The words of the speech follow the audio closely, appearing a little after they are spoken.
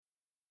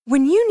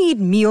When you need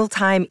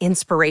mealtime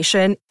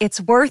inspiration,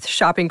 it's worth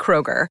shopping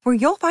Kroger, where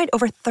you'll find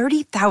over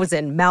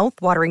 30,000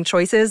 mouth-watering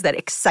choices that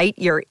excite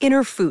your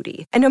inner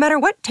foodie. And no matter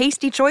what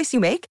tasty choice you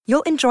make,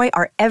 you'll enjoy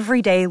our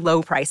everyday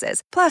low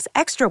prices, plus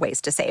extra ways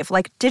to save,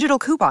 like digital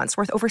coupons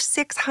worth over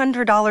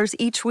 $600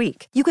 each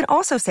week. You can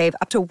also save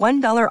up to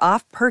 $1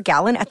 off per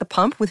gallon at the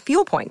pump with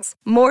fuel points.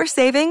 More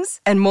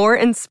savings and more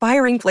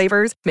inspiring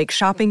flavors make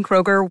shopping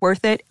Kroger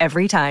worth it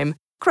every time.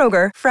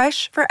 Kroger,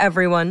 fresh for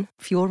everyone.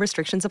 Fuel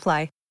restrictions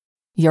apply.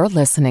 You're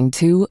listening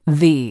to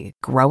the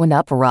Growing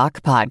Up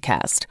Rock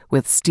Podcast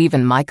with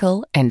Stephen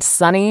Michael and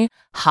Sonny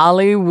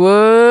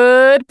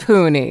Hollywood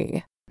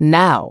Pooney.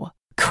 Now,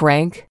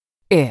 crank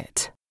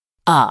it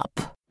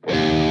up.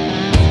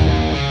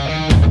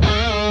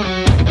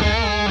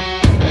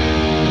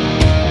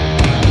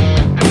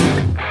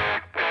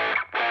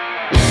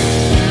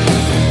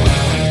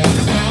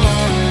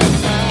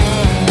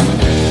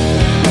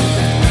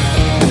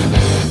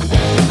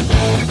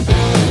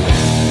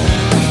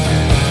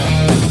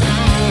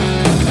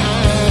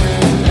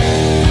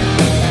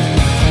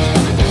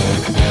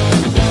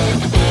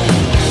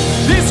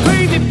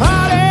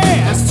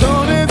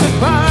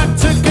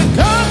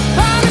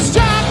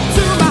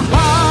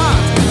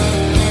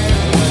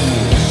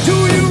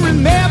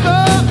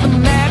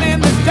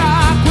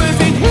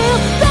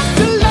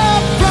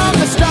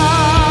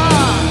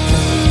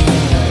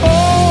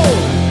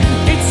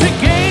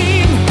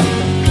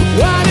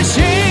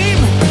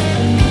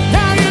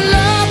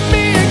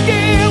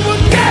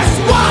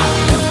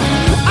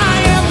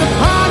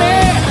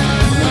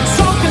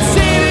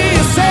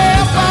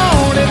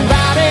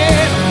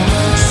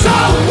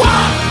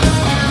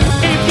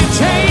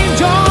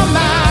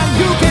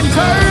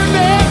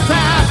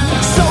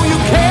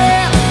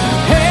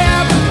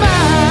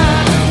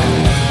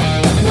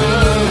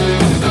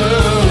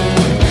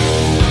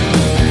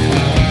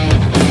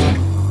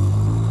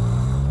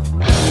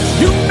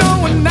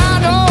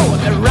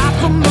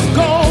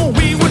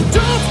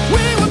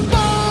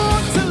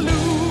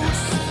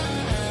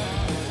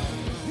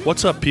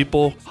 What's up,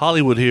 people?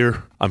 Hollywood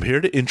here. I'm here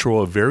to intro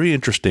a very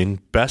interesting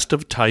best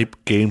of type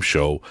game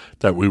show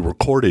that we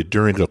recorded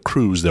during a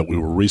cruise that we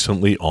were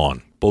recently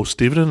on. Both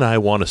Stephen and I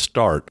want to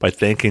start by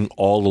thanking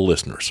all the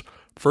listeners.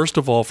 First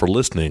of all for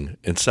listening,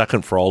 and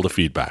second for all the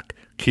feedback.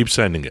 Keep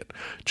sending it.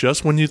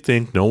 Just when you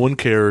think no one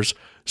cares,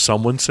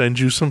 someone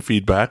sends you some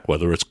feedback,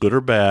 whether it's good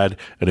or bad,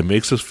 and it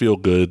makes us feel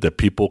good that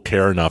people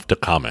care enough to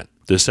comment.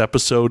 This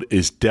episode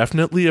is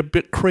definitely a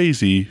bit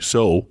crazy,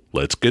 so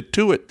let's get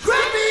to it.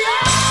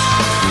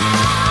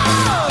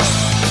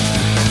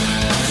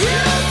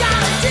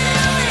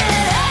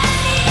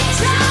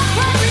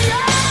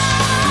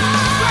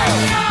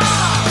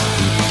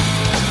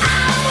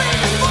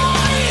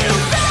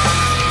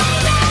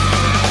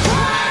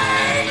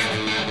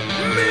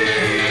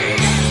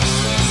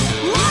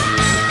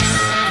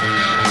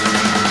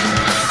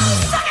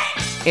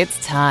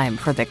 It's time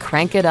for the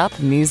Crank It Up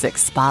Music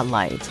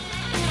Spotlight.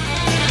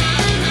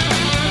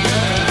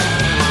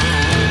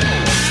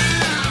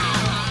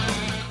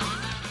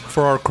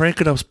 For our Crank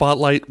It Up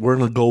Spotlight, we're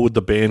going to go with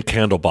the band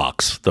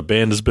Candlebox. The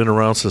band has been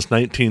around since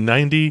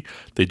 1990.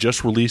 They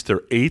just released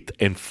their 8th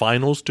and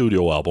final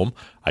studio album.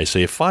 I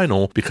say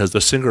final because the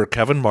singer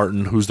Kevin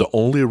Martin, who's the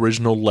only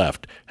original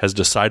left, has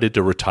decided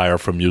to retire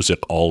from music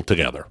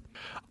altogether.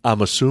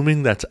 I'm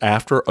assuming that's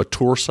after a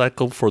tour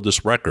cycle for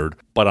this record,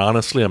 but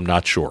honestly, I'm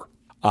not sure.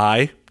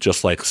 I,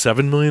 just like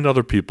 7 million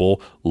other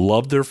people,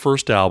 loved their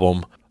first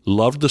album,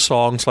 loved the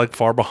songs like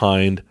Far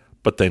Behind,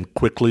 but then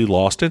quickly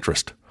lost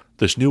interest.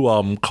 This new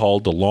album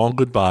called The Long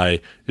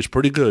Goodbye is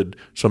pretty good,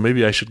 so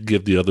maybe I should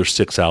give the other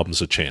 6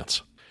 albums a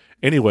chance.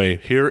 Anyway,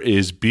 here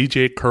is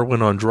BJ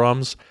Kerwin on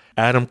drums,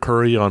 Adam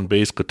Curry on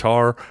bass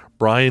guitar,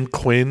 Brian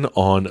Quinn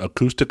on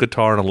acoustic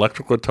guitar and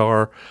electric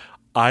guitar,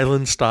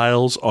 Island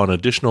Styles on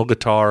additional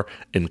guitar,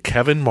 and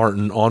Kevin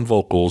Martin on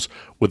vocals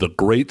with a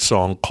great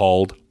song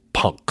called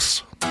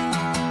Punks.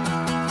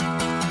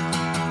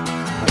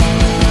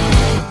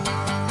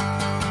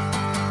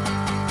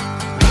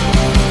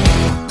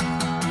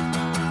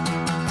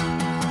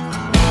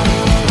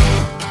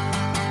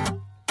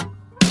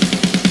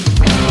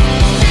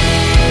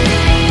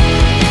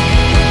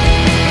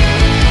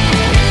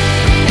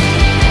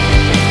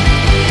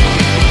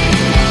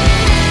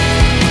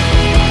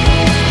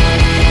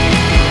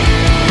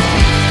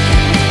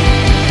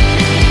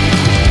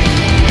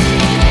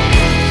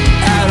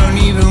 I don't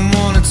even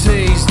wanna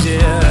taste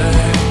it.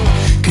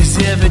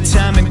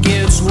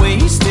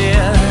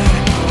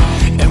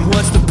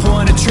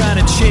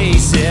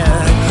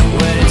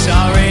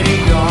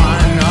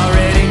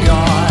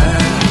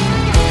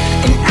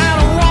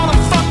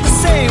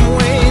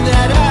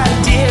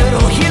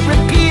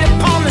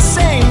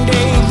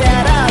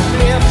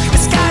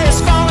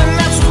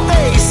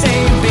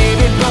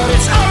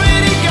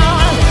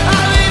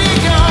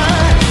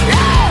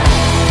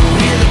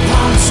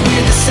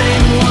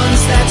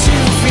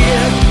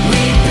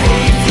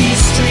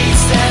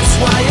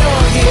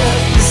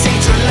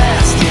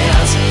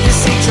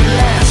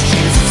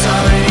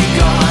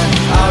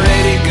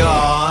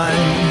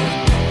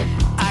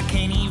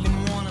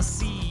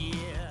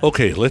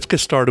 Okay, let's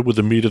get started with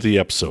the meat of the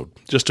episode.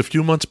 Just a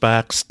few months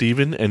back,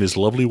 Stephen and his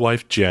lovely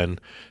wife Jen,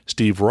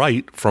 Steve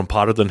Wright from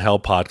Potter Than Hell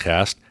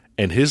podcast,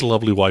 and his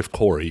lovely wife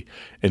Corey,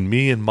 and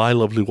me and my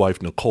lovely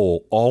wife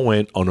Nicole all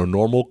went on a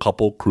normal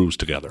couple cruise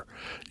together.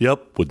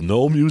 Yep, with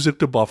no music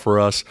to buffer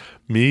us,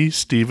 me,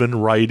 Stephen,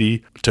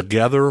 Wrighty,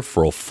 together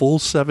for a full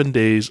 7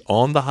 days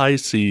on the high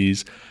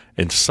seas,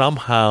 and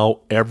somehow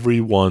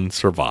everyone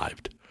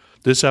survived.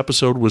 This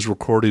episode was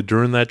recorded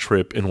during that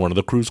trip in one of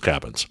the cruise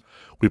cabins.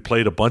 We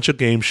played a bunch of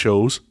game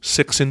shows,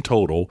 6 in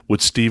total,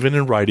 with Stephen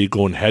and Wrighty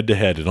going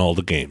head-to-head in all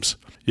the games.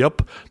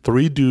 Yep,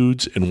 3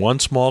 dudes in one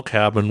small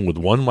cabin with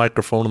one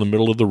microphone in the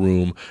middle of the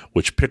room,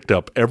 which picked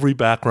up every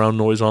background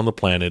noise on the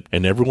planet,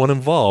 and everyone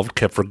involved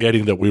kept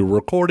forgetting that we were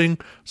recording,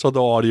 so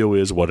the audio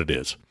is what it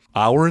is.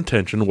 Our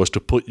intention was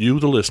to put you,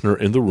 the listener,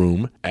 in the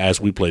room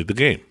as we played the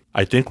game.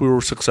 I think we were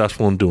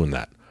successful in doing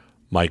that.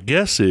 My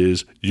guess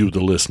is you,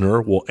 the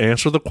listener, will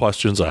answer the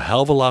questions a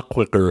hell of a lot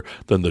quicker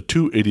than the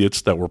 2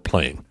 idiots that were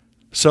playing.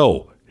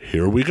 So,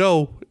 here we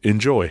go.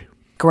 Enjoy.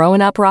 Growing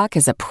Up Rock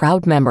is a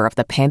proud member of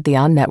the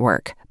Pantheon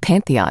Network.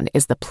 Pantheon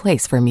is the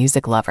place for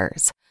music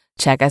lovers.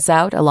 Check us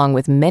out along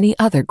with many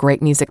other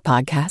great music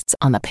podcasts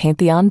on the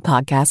Pantheon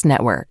Podcast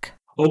Network.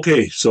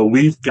 Okay, so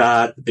we've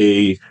got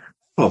a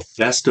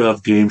best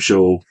of game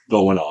show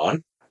going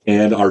on,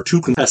 and our 2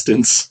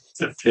 contestants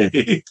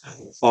today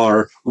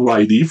are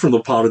Wrighty from the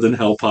Potter Than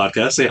Hell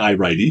podcast. Say hi,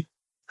 Wrighty.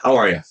 How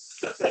are you?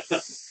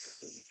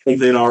 And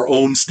then our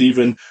own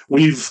Stephen.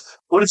 We've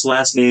put his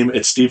last name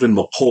at Stephen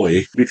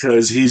McCoy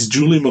because he's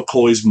Julie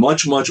McCoy's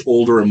much, much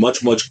older and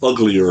much, much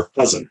uglier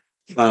cousin.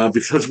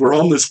 Because we're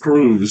on this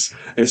cruise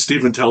and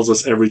Stephen tells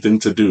us everything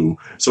to do.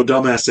 So,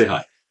 dumbass, say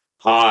hi.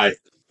 Hi.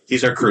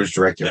 He's our cruise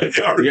director.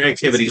 Your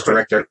activities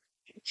director.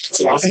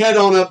 So I'll head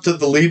on up to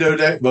the Lido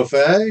Deck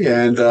Buffet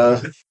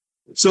and...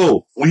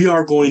 So, we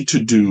are going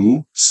to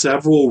do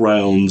several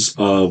rounds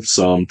of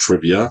some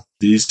trivia.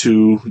 These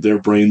 2, their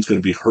brain's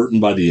going to be hurting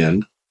by the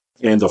end.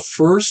 And the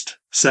first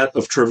set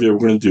of trivia we're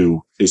going to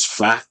do is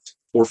fact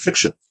or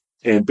fiction.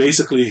 And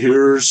basically,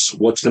 here's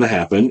what's going to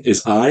happen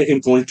is I am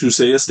going to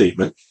say a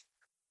statement,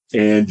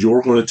 and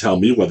you're going to tell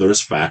me whether it's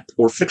fact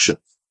or fiction.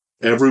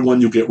 Every one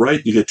you get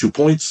right, you get 2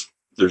 points.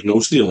 There's no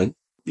stealing.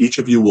 Each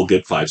of you will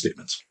get 5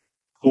 statements.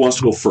 Who wants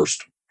to go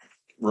first?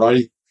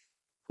 Wrighty.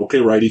 Okay,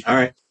 Wrighty. All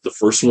right. The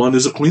first one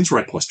is a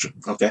Queensryche question.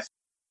 Okay.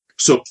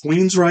 So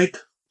Queensryche,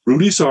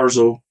 Rudy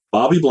Sarzo,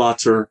 Bobby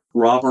Blotzer,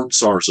 Robert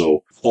Sarzo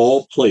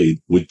all played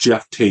with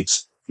Jeff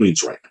Tate's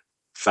Queensryche.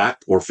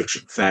 Fact or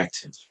fiction?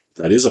 Fact.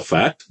 That is a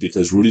fact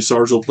because Rudy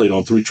Sarzo played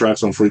on 3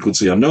 tracks on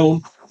Frequency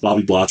Unknown.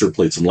 Bobby Blotzer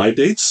played some live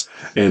dates.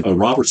 And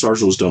Robert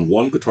Sarzo has done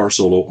 1 guitar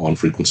solo on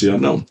Frequency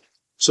Unknown.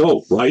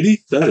 So,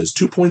 Wrighty, that is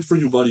 2 points for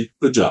you, buddy.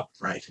 Good job.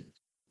 Right.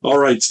 All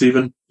right,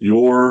 Stephen,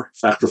 your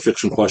fact or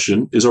fiction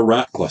question is a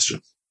Rat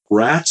question.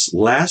 Rat's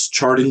last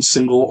charting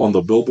single on the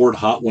Billboard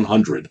Hot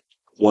 100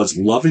 was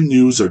Lovin'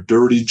 You's a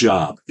Dirty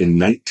Job in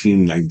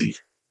 1990.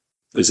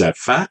 Is that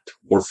fact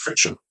or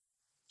fiction?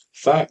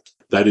 Fact.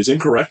 That is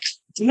incorrect.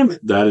 Damn it.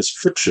 That is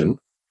fiction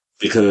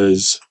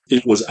because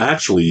it was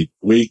actually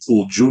Way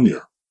Cool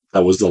Jr.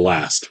 that was the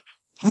last.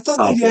 I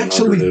thought they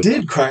actually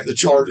did crack the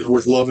chart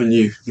with Lovin'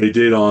 You. They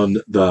did on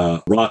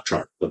the rock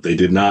chart, but they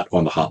did not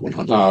on the Hot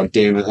 100. Oh,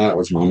 damn it. That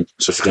was mine.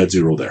 So you got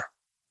 0 there.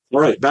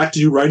 All right, back to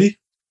you, Wrighty.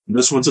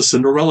 This one's a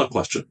Cinderella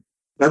question.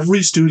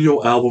 Every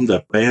studio album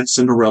that band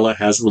Cinderella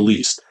has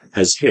released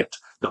has hit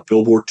the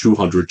Billboard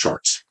 200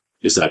 charts.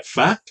 Is that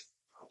fact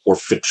or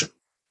fiction?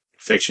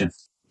 Fiction.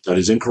 That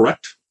is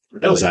incorrect.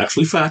 Really? That was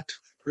actually fact.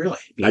 Really?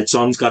 Night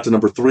Songs got to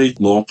number 3.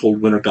 Long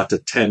Cold Winter got to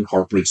 10.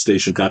 Heartbreak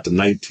Station got to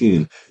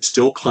 19.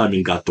 Still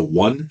Climbing got to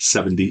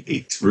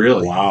 178.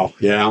 Really? Wow.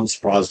 Yeah, I'm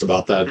surprised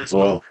about that as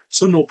well.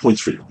 So no points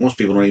for you. Most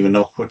people don't even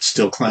know what's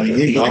Still Climbing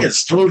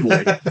is.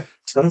 Totally.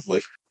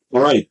 Totally.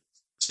 All right.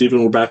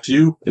 Stephen, we're back to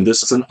you. And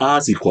this is an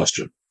Ozzy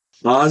question.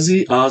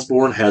 Ozzy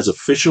Osbourne has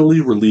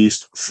officially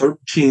released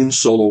 13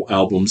 solo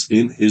albums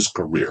in his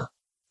career.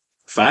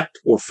 Fact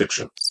or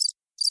fiction?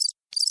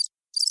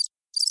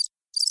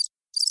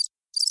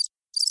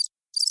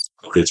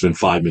 Okay, it's been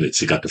 5 minutes.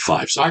 You got to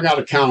 5. So I got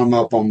to count them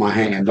up on my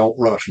hand. Don't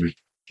rush me.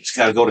 He's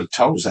got to go to the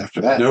toes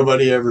after that.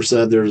 Nobody ever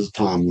said there's a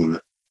time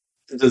limit.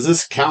 Does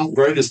this count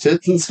greatest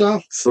hits and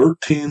stuff?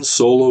 13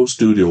 solo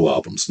studio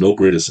albums. No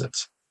greatest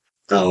hits.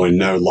 Oh, and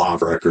no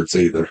live records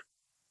either.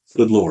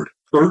 Good Lord.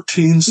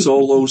 13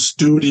 solo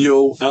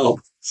studio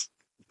albums.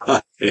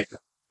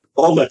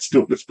 All that's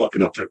doing is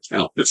fucking up their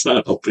count. It's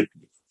not helping.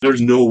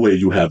 There's no way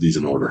you have these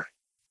in order.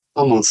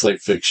 I'm going to say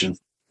fiction.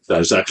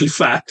 That is actually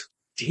fact.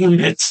 Damn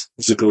it.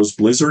 As it goes,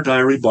 Blizzard,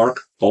 Diary,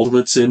 Bark,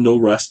 Ultimate Sin, No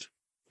Rest,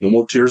 No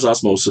More Tears,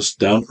 Osmosis,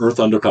 Down Earth,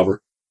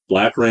 Undercover,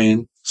 Black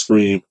Rain,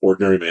 Scream,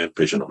 Ordinary Man,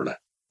 Patient Number 9.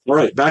 All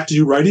right, back to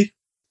you, Wrighty.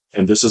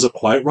 And this is a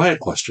Quiet Riot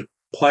question.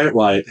 Quiet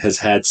Riot has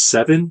had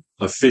 7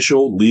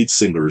 official lead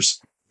singers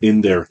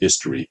in their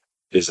history.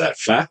 Is that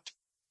fact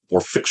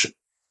or fiction?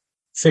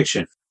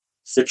 Fiction.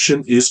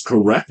 Fiction is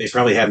correct. They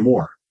probably had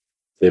more.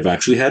 They've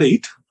actually had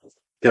 8.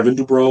 Kevin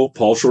Dubrow,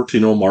 Paul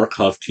Shortino, Mark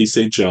Huff, Keith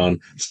St. John,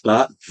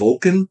 Scott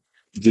Volken,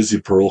 Dizzy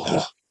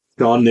Pearl.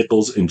 Shawn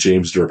Nichols and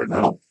James Durbin.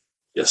 Now,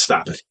 yes,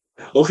 stop it.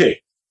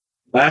 Okay,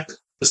 back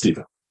to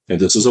Stephen. And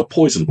this is a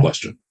poison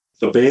question.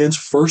 The band's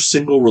first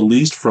single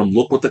released from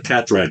Look What the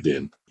Cat Dragged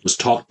In was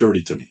Talk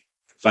Dirty to Me.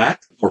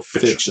 Fact or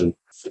fiction?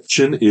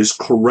 Fiction is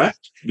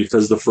correct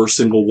because the first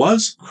single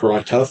was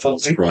Cry Tough.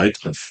 Cry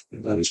Tough.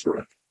 That is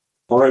correct.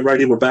 All right,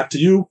 Righty, we're back to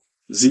you.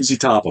 ZZ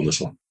Top on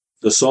this one.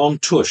 The song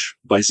Tush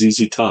by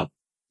ZZ Top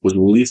was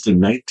released in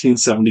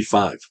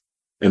 1975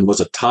 and was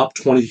a top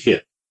 20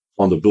 hit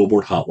on the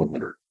Billboard Hot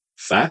 100.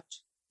 Fact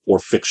or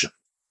fiction?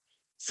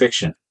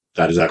 Fiction.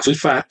 That is actually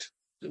fact.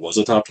 It was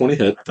a top 20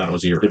 hit. I thought it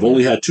was a year. They've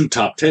only had 2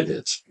 top 10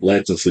 hits.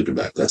 Lance and Sleeping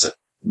Bag. That's it.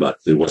 But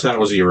it I was. thought it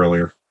was a year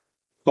earlier.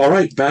 All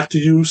right, back to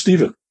you,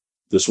 Stephen.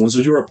 This one's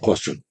a Europe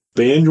question.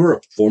 Band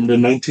Europe, formed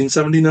in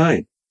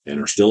 1979 and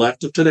are still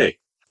active today,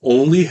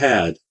 only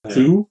had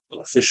 2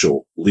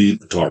 official lead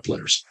guitar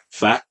players.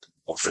 Fact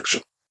or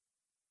fiction?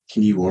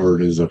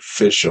 Keyword is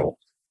official.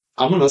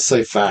 I'm going to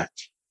say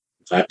fact.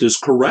 Fact is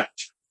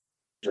correct.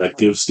 That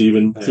gives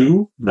Stephen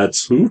 2.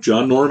 That's who?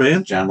 John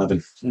Norman? John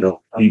Levin.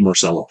 No, E.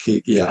 Marcello.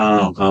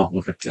 Yeah.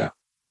 Okay. Yeah.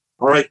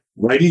 All right,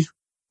 Righty.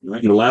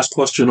 Your last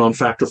question on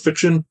fact or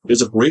fiction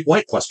is a Great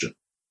White question.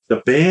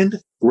 The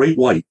band Great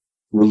White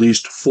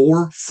released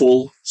 4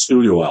 full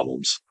studio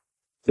albums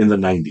in the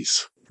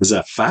 90s. Is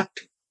that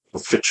fact or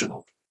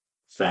fictional?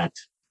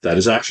 Fact. That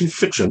is actually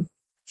fiction.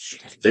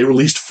 They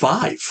released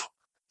 5.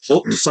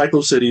 Float to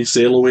Psycho City,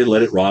 Sail Away,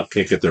 Let It Rock,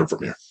 Can't Get There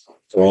From Here.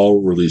 They're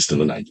all released in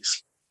the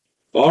 90s.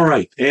 All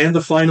right, and the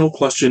final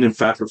question in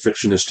fact or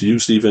fiction is to you,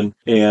 Stephen,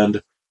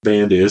 and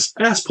band is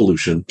Ass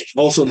Pollution,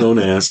 also known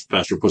as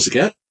Faster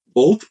Pussycat.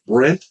 Both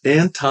Brent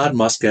and Todd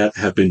Muscat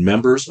have been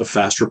members of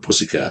Faster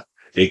Pussycat,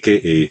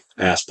 a.k.a.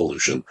 Ass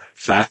Pollution.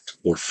 Fact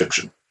or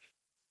fiction?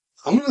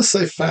 I'm going to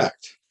say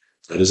fact.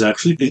 That is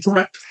actually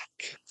incorrect.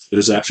 It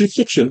is actually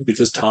fiction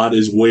because Todd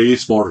is way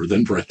smarter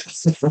than Brent.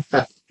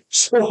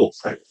 So,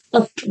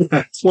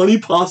 20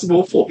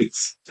 possible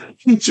points.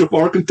 Each of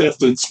our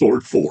contestants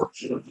scored 4.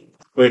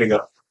 Way to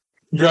go.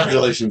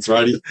 Congratulations,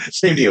 Righty.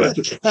 Same to you.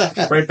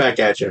 Right back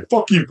at you.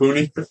 Fuck you,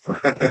 Poonie.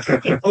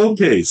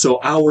 Okay, so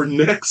our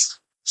next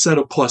set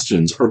of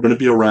questions are going to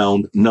be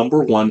around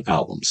number 1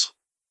 albums.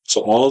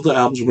 So all of the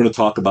albums we're going to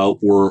talk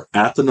about were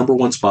at the number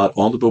 1 spot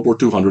on the Billboard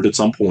 200 at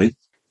some point.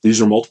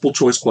 These are multiple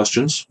choice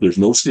questions. There's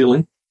no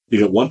stealing. You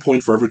get 1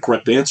 point for every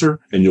correct answer,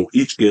 and you'll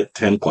each get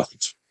 10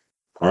 questions.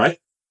 All right?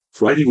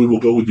 Friday, we will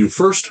go with you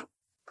first.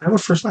 I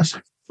was first last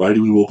time. Friday,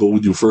 we will go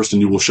with you first,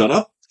 and you will shut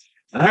up.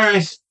 All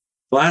right.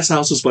 Glass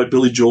Houses by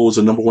Billy Joel was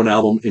a number 1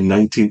 album in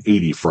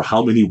 1980 for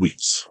how many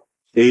weeks?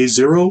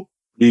 A0,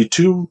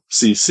 B2,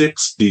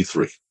 C6,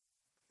 D3.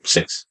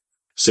 6.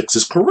 6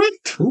 is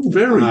correct.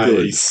 Very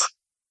Nice.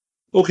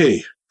 good.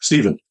 Okay,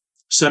 Stephen.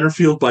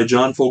 Centerfield by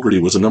John Fogerty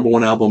was a number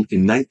 1 album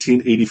in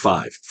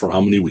 1985 for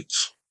how many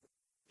weeks?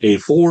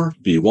 A4,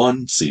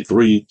 B1,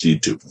 C3,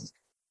 D2.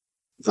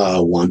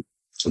 1.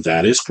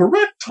 That is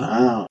correct.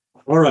 Wow.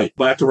 All right,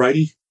 back to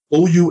Righty.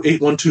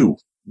 OU812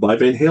 by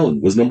Van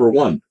Halen was number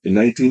 1 in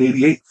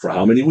 1988 for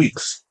how many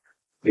weeks?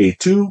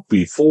 A2,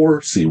 B4,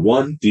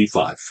 C1,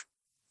 D5.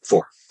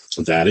 4.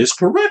 That is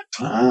correct.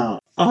 Wow.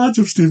 Odds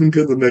of Stephen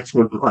getting the next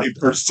one right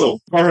or so.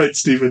 All right,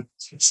 Stephen.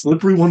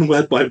 Slippery When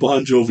Wet by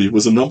Bon Jovi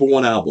was a number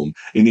 1 album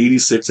in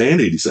 86 and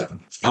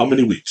 87. How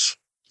many weeks?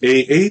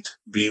 A8,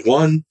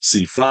 B1,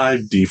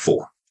 C5,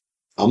 D4.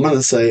 I'm going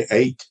to say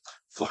 8.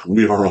 Fuck,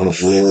 we are on a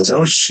roll.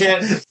 Oh,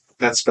 shit.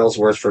 That spells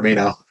worse for me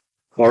now.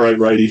 All right,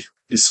 Righty.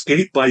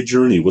 Escape by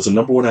Journey was a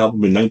number 1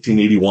 album in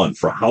 1981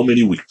 for how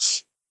many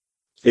weeks?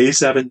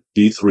 A7,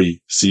 D3,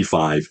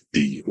 C5,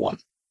 D1.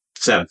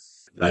 7.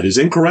 That is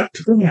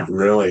incorrect. Yeah.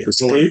 Really?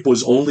 Escape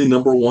was only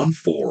number 1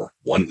 for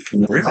 1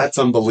 week. That's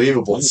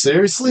unbelievable.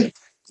 Seriously?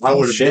 I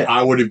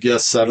would have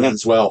guessed 7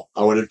 as well.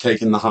 I would have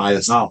taken the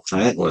highest. No,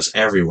 it was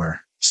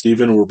everywhere.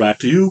 Stephen, we're back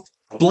to you.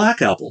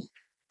 Black Album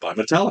by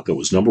Metallica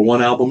was number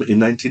 1 album in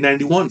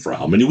 1991 for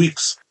how many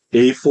weeks?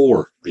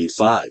 A4,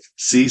 B5,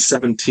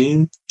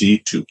 C17,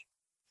 D2.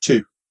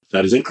 2.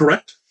 That is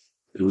incorrect.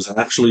 It was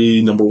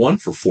actually number 1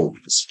 for 4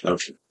 weeks.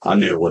 Okay. I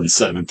knew it wasn't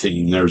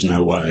 17. There's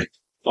no way.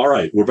 All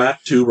right, we're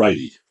back to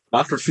Righty.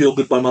 Dr.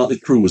 Feelgood by Motley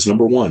Crue was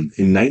number 1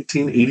 in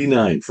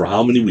 1989 for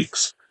how many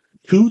weeks?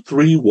 2,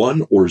 3,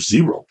 1, or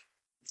 0?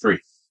 3.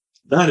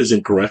 That is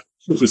incorrect.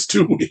 It was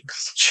 2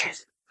 weeks.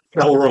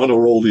 Now we're on a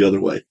roll the other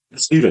way.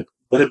 Stephen,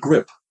 Let It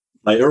Grip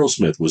by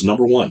Aerosmith was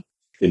number 1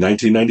 in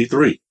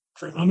 1993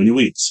 for how many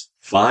weeks?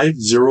 5,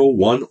 0,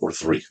 1, or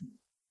 3?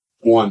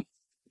 1.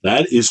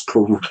 That is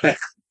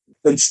correct.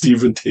 And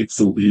Stephen takes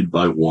the lead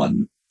by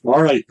 1.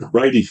 All right,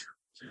 Righty.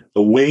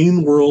 The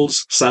Wayne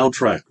World's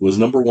soundtrack was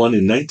number 1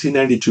 in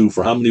 1992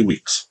 for how many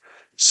weeks?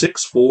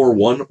 6, 4,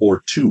 1,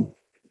 or 2?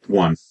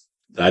 1.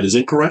 That is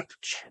incorrect.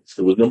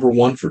 It was number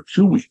 1 for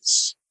 2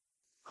 weeks.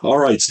 All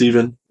right,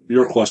 Stephen,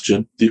 your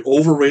question. The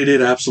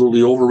overrated,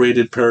 absolutely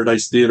overrated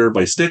Paradise Theater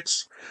by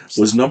Styx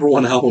was number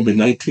 1 album in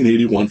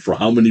 1981 for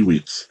how many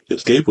weeks?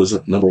 Escape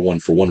was number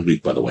 1 for 1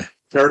 week, by the way.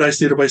 Paradise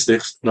Theater by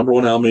Styx, number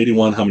 1 album,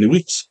 81, how many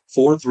weeks?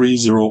 4, 3,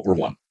 0, or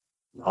 1?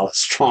 All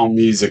strong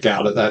music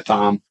out at that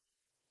time.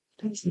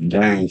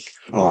 Dang.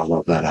 Oh, I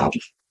love that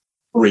album.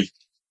 3.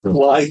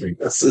 Why?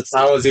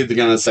 I was either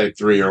going to say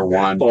 3 or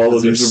 1. All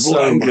of There's these are so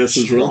blind much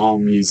guesses, really.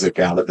 strong music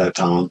out at that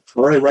time.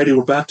 All right, righty,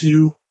 we're back to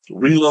you.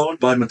 Reload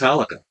by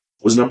Metallica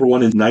was number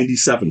 1 in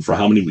 97 for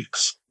how many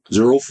weeks?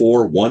 0,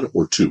 4, 1,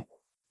 or 2?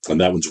 And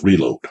that one's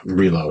Reload.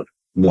 Reload.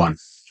 1.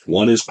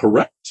 1 is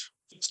correct.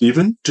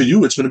 Stephen, to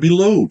you, it's going to be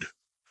Load.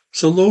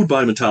 So Load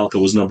by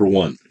Metallica was number 1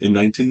 in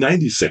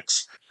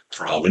 1996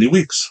 for how many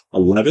weeks?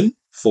 11,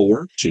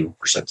 4, 2,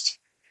 or 6?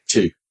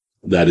 2.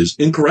 That is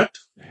incorrect.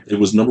 It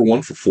was number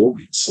 1 for 4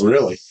 weeks.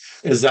 Really?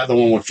 Is that the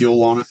one with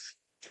Fuel on it?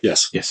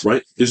 Yes. Yes.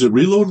 Right? Is it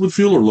Reload with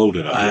Fuel or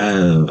Loaded?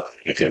 I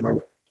can't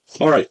remember.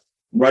 All right.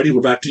 Righty,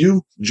 we're back to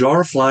you.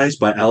 Jar of Flies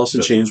by Alice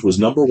in Chains was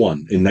number 1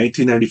 in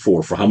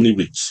 1994 for how many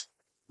weeks?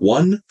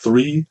 1,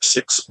 3,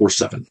 6, or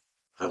 7?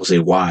 I will say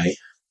Y.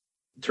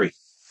 3.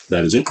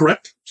 That is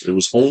incorrect. It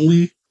was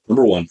only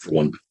number 1 for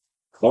 1 week.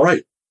 All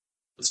right.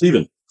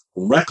 Stephen,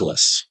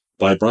 Reckless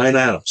by Bryan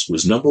Adams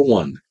was number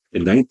 1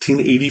 in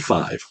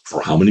 1985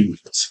 for how many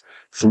weeks?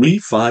 3,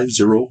 5,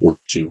 0, or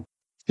 2?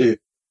 2.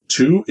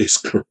 2 is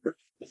correct.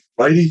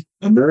 Righty,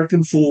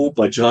 American Fool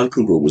by John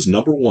Cougar was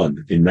number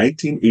 1 in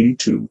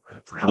 1982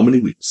 for how many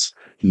weeks?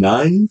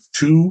 9,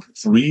 2,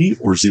 3,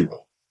 or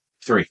 0?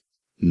 3.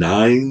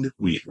 9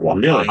 weeks.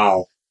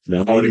 Wow.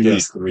 Now, I would have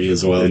guessed 3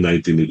 as well. in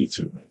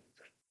 1982.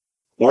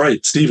 All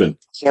right, Stephen,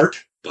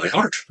 Heart by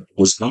Heart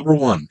was number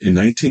 1 in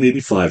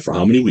 1985 for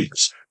how many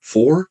weeks?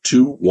 4,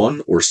 2,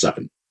 1, or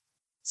 7?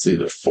 It's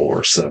either 4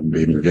 or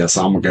 7. I guess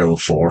I'm going to go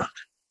with 4.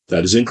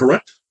 That is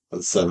incorrect.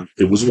 That's 7.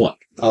 It was 1.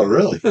 Oh,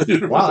 really?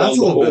 Wow, that's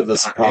a little bit of a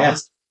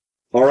surprise.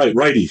 All right,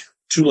 righty,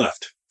 2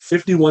 left.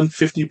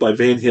 5150 by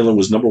Van Halen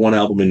was number 1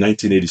 album in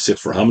 1986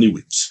 for how many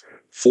weeks?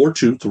 4,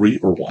 2, 3,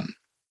 or 1? I'm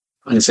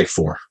going to say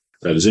 4.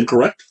 That is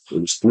incorrect. It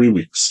was 3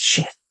 weeks.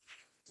 Shit.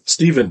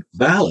 Stephen,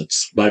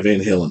 Ballads by Van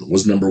Halen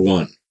was number 1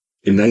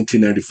 in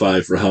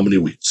 1995 for how many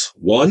weeks?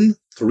 1,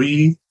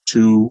 3,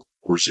 2,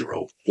 or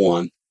 0?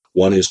 1.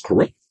 1 is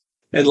correct.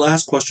 And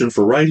last question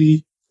for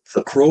righty.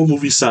 The Crow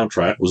movie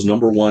soundtrack was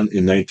number 1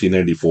 in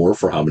 1994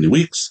 for how many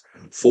weeks?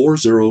 4,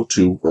 0,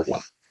 2, or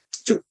 1?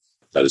 2.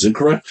 That is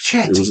incorrect.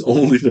 Shit. It was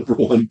only number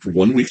 1 for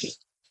 1 week.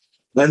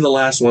 And the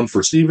last one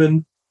for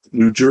Stephen,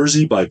 New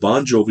Jersey by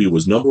Bon Jovi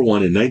was number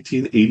 1 in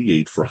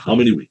 1988 for how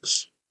many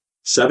weeks?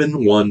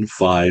 7, 1,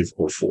 5,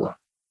 or 4?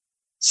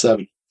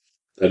 7.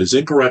 That is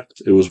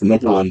incorrect. It was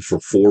number 1 for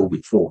 4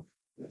 weeks. 4.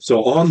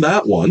 So on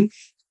that one,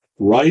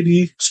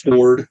 righty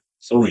scored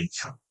 3.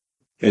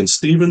 And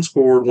Stephen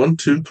scored 1,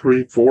 2,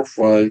 3, 4,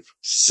 5,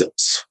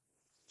 6.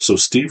 So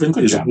Stephen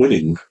is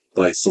winning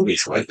by 3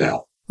 right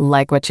now.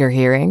 Like what you're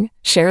hearing?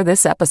 Share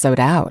this episode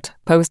out,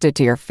 post it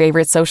to your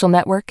favorite social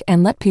network,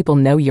 and let people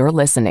know you're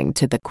listening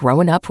to the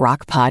Growing Up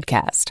Rock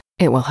podcast.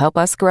 It will help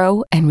us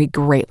grow, and we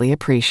greatly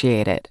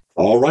appreciate it.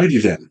 All righty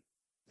then.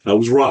 That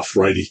was rough,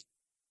 righty.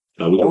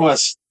 That was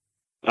rough.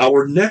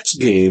 Our next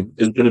game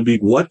is going to be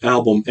What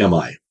Album Am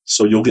I?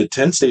 So you'll get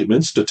 10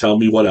 statements to tell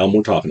me what album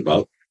we're talking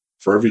about.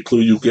 For every clue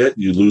you get,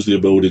 you lose the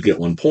ability to get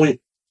 1 point.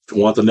 If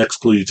you want the next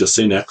clue, you just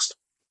say next.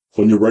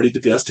 When you're ready to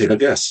guess, take a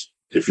guess.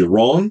 If you're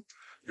wrong,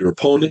 your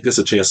opponent gets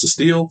a chance to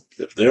steal.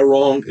 If they're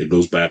wrong, it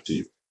goes back to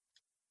you.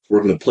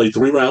 We're going to play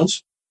 3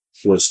 rounds.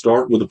 We're going to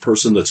start with the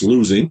person that's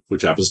losing,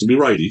 which happens to be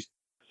righty.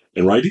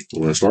 And righty,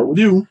 we're going to start with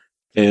you.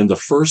 And the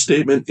first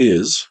statement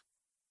is,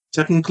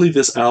 technically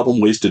this album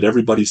wasted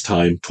everybody's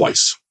time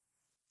twice.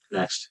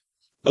 Next.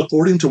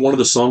 According to one of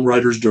the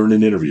songwriters during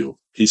an interview,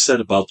 he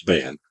said about the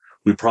band,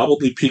 we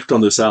probably peaked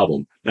on this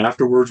album.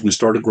 Afterwards, we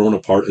started growing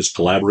apart as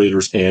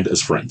collaborators and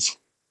as friends.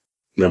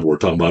 Remember, we're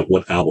talking about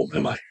what album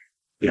am I?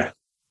 Yeah.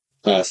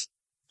 Pass.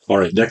 All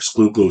right, next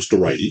clue goes to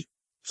righty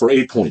for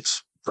 8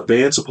 points. The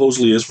band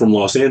supposedly is from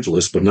Los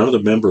Angeles, but none of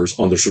the members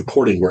on this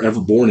recording were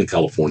ever born in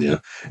California.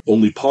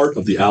 Only part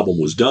of the album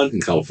was done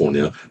in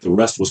California. The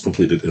rest was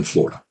completed in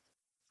Florida.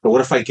 But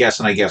what if I guess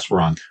and I guess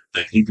wrong?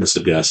 And he gets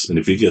to guess, and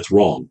if he gets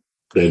wrong,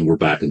 then we're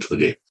back into the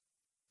game.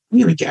 I'm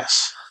going to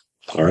guess.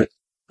 All right.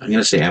 I'm going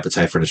to say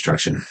Appetite for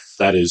Destruction.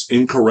 That is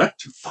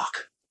incorrect.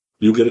 Fuck.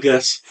 You get a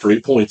guess.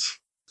 3 points.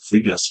 Free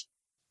guess.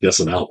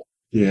 Guess an album.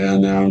 Yeah,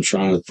 now I'm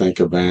trying to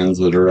think of bands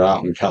that are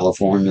out in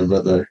California,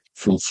 but they're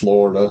from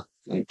Florida,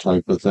 that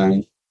type of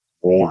thing.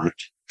 Warrant.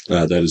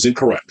 That is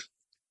incorrect.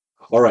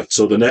 All right,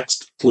 so the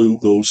next clue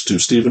goes to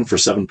Stephen for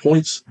 7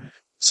 points.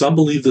 Some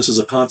believe this is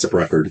a concept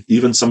record.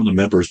 Even some of the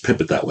members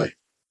pimp it that way.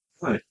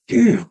 Right.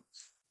 Damn.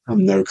 I have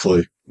no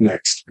clue.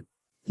 Next.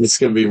 It's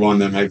going to be one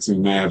that makes me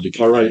mad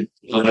because All right.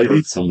 I've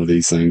heard some of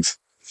these things.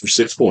 For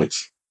 6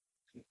 points.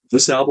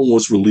 This album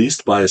was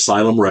released by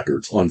Asylum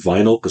Records on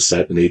vinyl,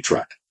 cassette, and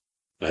 8-track.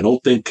 I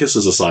don't think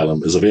Kiss's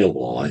Asylum is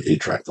available on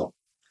 8-track, though.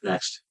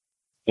 Next.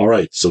 All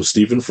right, so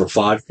Stephen for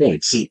 5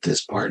 points. Eat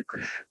this part.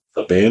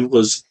 The band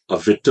was a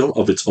victim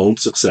of its own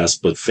success,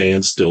 but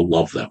fans still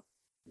love them.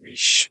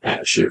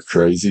 That shit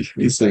crazy.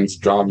 These things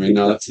drive me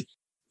nuts.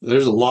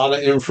 There's a lot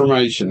of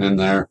information in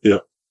there.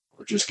 Yep.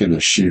 We're just going to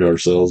shoot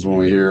ourselves when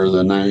we hear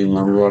the name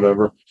or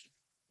whatever.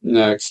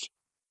 Next.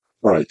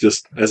 All right,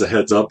 just as a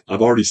heads up,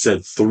 I've already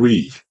said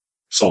 3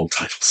 song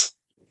titles.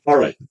 All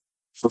right,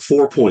 for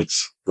 4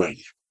 points. Right.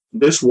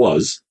 This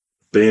was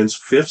band's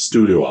 5th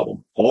studio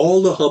album.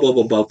 All the hubbub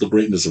about the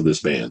greatness of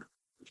this band.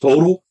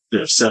 Total,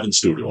 there's 7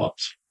 studio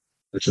albums.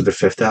 Which is the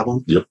 5th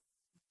album? Yep.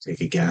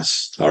 Take a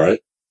guess. All right.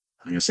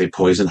 I'm going to say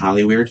Poison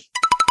Hollyweird.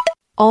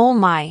 Oh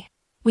my.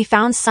 We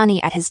found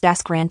Sonny at his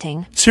desk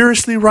ranting.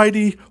 Seriously,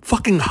 Righty?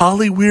 Fucking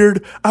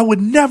Hollyweird? I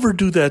would never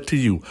do that to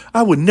you.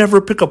 I would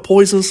never pick a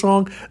Poison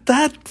song.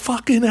 That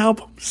fucking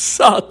album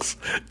sucks.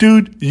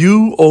 Dude,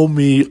 you owe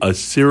me a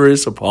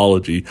serious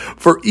apology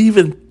for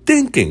even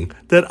thinking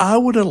that I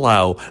would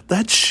allow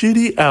that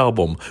shitty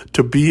album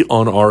to be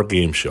on our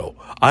game show.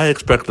 I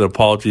expect an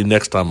apology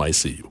next time I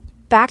see you.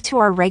 Back to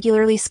our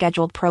regularly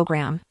scheduled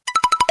program.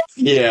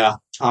 Yeah,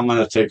 I'm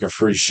going to take a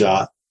free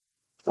shot.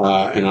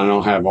 And I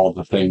don't have all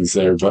the things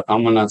there, but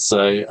I'm going to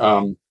say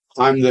I'm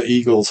the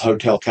Eagles'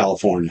 Hotel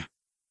California.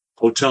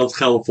 Hotel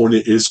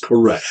California is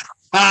correct.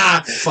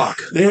 Ah,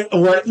 fuck.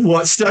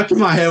 What stuck in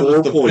my head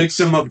was the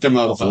victim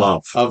of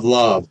love. Of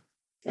love.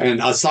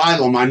 And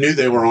Asylum, I knew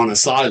they were on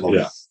Asylum.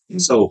 Yeah.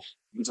 So,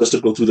 just to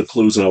go through the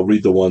clues, and I'll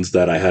read the ones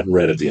that I hadn't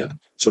read at the end.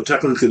 So,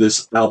 technically,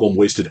 this album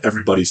wasted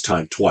everybody's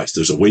time twice.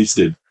 There's a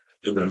wasted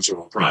and there's a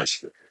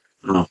prize.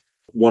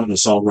 One of the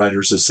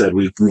songwriters has said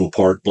we grew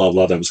apart, blah,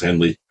 blah, that was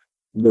Henley.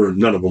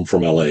 None of them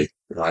from L.A.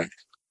 Right.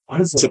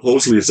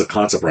 Supposedly it's a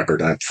concept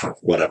record.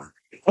 Whatever.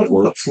 What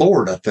was the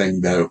Florida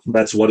thing, though?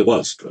 That's what it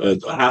was.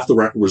 Half the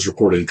record was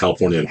recorded in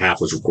California and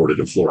half was recorded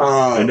in Florida.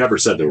 I never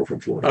said they were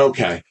from Florida.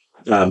 Okay.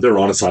 They were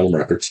on Asylum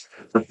Records.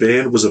 The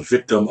band was a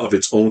victim of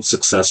its own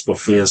success, but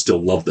fans still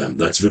love them.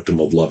 That's Victim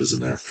of Love,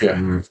 isn't there?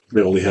 Yeah.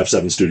 They only have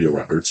 7 studio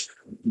records.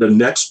 The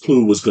next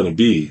clue was going to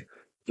be,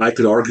 I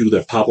could argue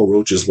that Papa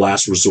Roach's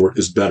Last Resort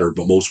is better,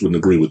 but most wouldn't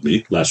agree with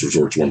me. Last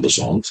Resort's one of the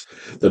songs.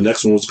 The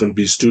next one was going to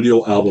be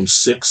Studio Album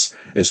 6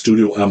 and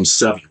Studio Album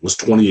 7 was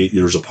 28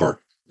 years apart,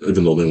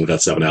 even though they only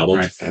got 7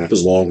 albums. Right.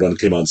 Because Long Run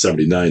came out in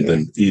 79,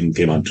 then Eden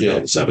came out in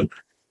 2007.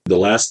 The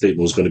last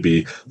statement was going to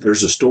be,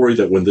 there's a story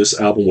that when this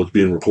album was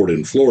being recorded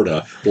in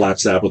Florida, Black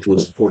Sabbath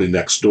was recording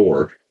next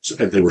door,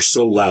 and they were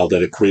so loud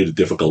that it created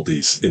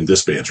difficulties in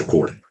this band's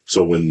recording.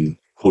 So when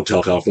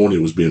Hotel California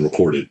was being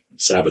recorded,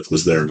 Sabbath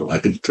was there, and I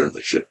can turn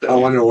the shit down. I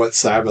wonder what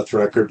Sabbath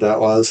record that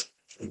was.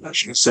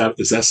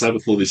 Is that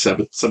Sabbath Movie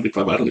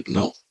 75? I don't even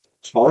know.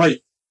 All right.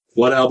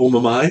 What album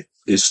am I?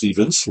 Is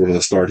Stevens. We're going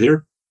to start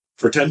here.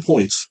 For 10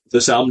 points,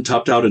 this album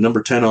topped out at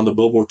number 10 on the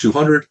Billboard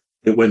 200.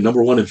 It went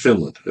number 1 in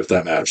Finland, if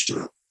that matters to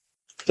you.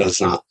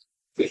 Does not.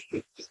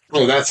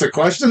 Oh, that's a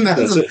question?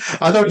 That's it.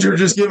 I thought you were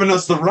just giving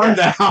us the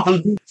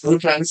rundown.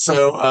 Okay,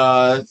 so,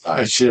 I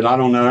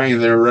don't know any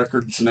of their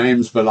records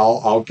names, but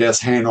I'll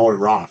guess Hanoi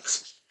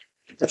Rocks.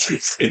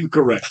 That's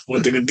incorrect.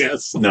 Want to take a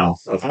guess? No.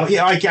 Oh,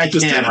 yeah, I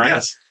just can,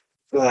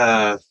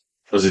 right?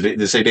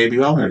 Did it say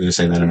debut album, or did it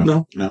say that?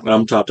 No.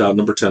 Album topped out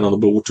number 10 on the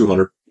Billboard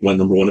 200. Went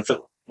number 1 in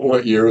Finland.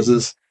 What year was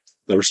this?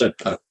 Never said.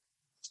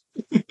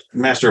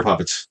 Master of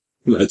Puppets.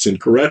 That's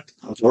incorrect.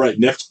 All right,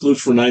 next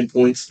clues for 9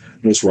 points.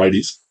 Miss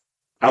Righties.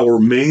 Our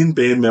main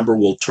band member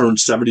will turn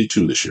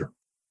 72 this year.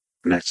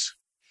 Next.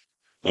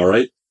 All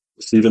right.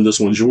 Stephen, this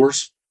one's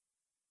yours.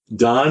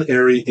 Don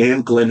Airey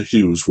and Glenn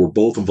Hughes were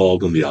both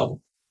involved in the album.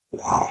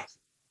 Wow.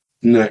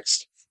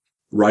 Next.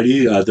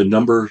 Righty, the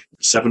number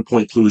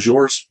 7-point clue is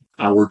yours.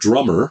 Our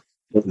drummer,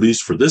 at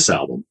least for this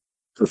album,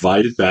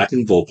 provided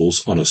backing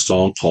vocals on a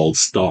song called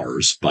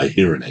Stars by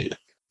Hearing Aid.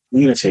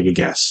 I'm going to take a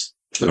guess.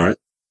 All right.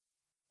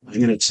 I'm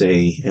going to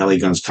say LA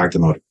Guns Talk the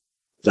Motive.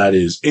 That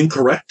is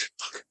incorrect.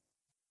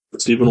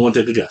 Stephen, want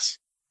to take a guess?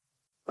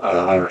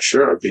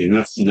 Sure. It'd be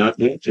enough.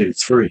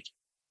 It's free.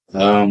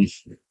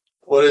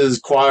 What is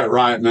Quiet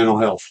Riot Mental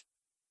Health?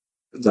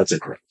 That's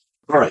incorrect.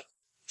 All right.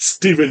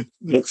 Stephen,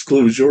 next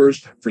clue is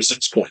yours for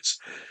 6 points.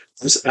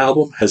 This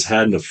album has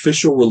had an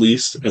official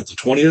release at the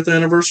 20th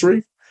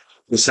anniversary.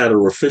 It's had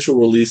an official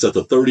release at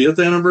the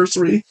 30th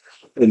anniversary.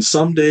 And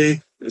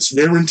someday it's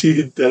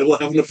guaranteed that it will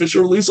have an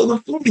official release on the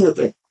 40th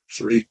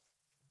anniversary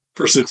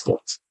for 6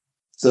 points.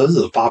 So this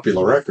is a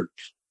popular record.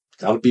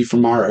 Got to be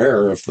from our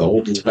era if the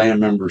oldest band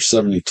member is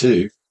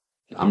 72.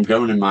 I'm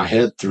going in my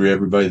head through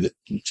everybody that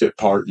took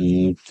part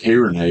in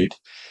Hearing Aid,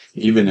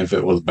 even if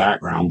it was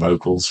background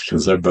vocals,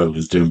 because everybody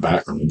was doing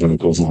background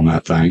vocals on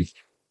that thing.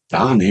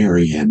 Don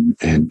Airey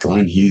and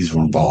Glenn Hughes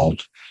were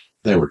involved.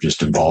 They were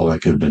just involved. They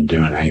could have been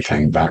doing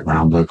anything,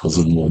 background vocals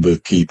and a little bit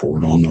of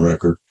keyboard on the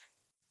record.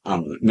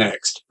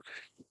 Next.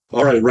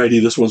 All right, Righty,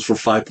 this one's for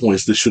 5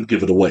 points. This should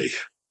give it away.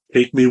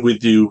 Take me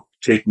with you,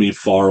 take me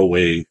far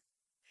away,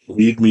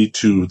 lead me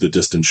to the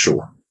distant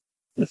shore.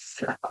 I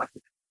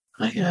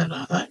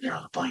got you're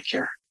on the blank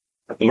here.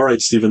 All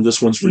right, Stephen,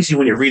 this one's for easy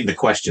when you're reading the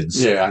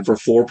questions. Yeah. For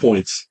 4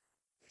 points.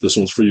 This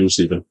one's for you,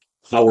 Stephen.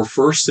 Our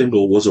first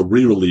single was a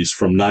re-release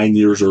from 9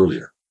 years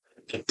earlier.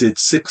 It did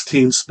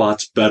 16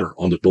 spots better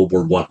on the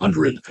Billboard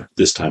 100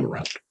 this time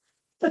around.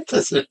 That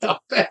doesn't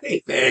help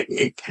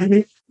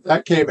anything.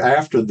 That came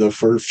after the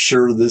first,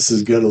 sure, this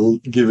is going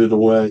to give it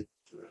away.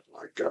 Oh,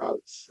 my God.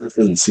 That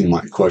doesn't seem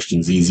like the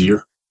question's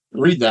easier.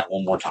 Read that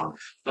one more time.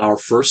 Our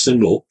first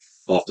single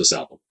off this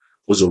album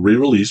was a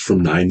re-release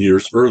from 9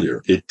 years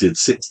earlier. It did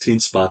 16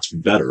 spots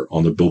better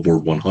on the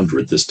Billboard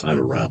 100 this time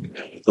around.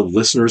 The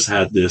listeners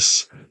had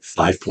this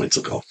 5 points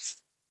ago.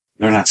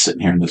 They're not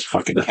sitting here in this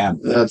fucking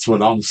cabin. That's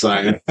what I'm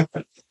saying.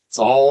 It's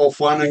all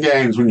fun and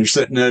games when you're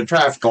sitting at a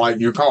traffic light in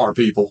your car,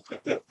 people.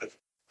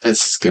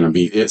 It's going to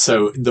be it.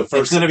 So the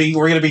first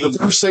the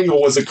first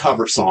single was a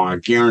cover song, I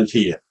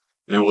guarantee it.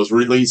 And it was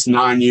released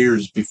 9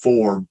 years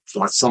before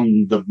like some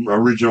of the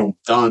original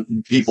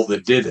people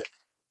that did it.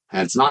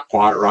 And it's not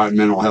quite right,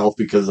 Mental Health,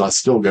 because I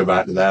still go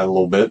back to that a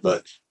little bit.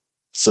 But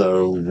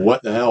so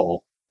what the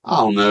hell? I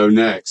don't know.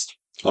 Next.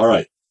 All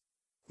right.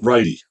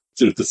 Righty.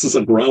 Dude, this is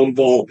a ground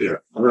ball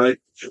here. All right.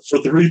 For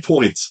 3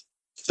 points,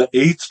 the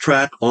 8th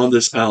track on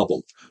this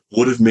album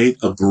would have made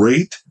a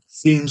great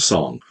theme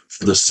song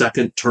for the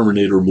second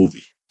Terminator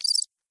movie.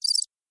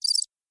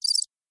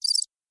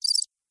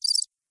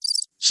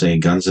 Say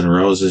Guns N'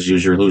 Roses,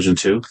 Use Your Illusion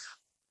 2.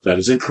 That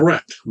is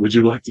incorrect. Would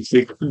you like to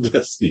think of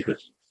this, Stephen?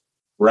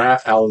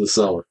 Rat Out of the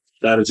Cellar.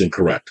 That is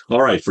incorrect.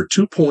 All right. For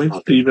 2 points,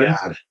 Stephen.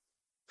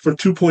 For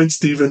 2 points,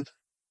 Stephen.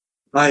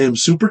 I am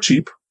super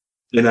cheap,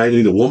 and I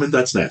need a woman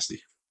that's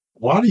nasty.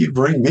 Why do you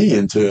bring me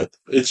into it?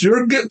 It's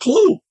your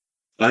clue.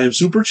 I am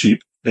super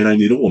cheap, and I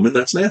need a woman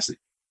that's nasty.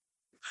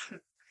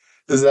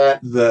 Is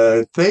that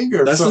the thing,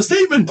 or that's the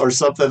statement, or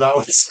something? I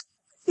was.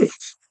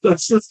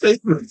 That's the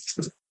statement.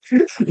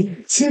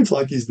 Seems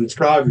like he's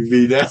describing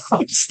me now,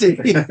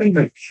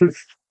 Steve.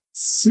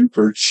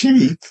 Super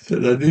cheap,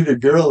 and I need a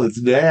girl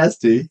that's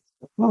nasty.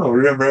 I don't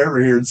remember ever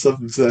hearing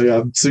something say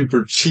I'm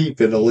super cheap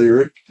in a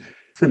lyric.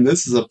 And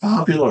this is a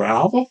popular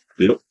album?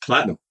 Yep,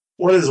 platinum.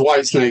 What is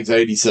Whitesnake's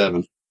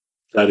 87?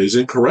 That is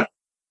incorrect.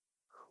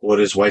 What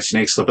is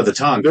Whitesnake Slip of the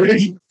Tongue?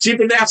 Cheap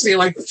and nasty,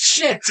 like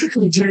shit.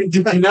 Did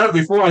you know it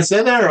before I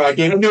said that, or I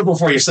gave it? I knew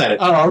before you said it.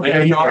 Oh,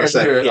 okay. All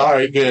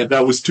right, good.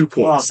 That was 2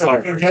 points.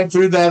 Get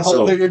through that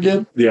whole thing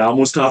again? The album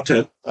was top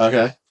 10.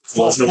 Okay.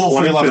 Full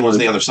 311 was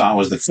the other song.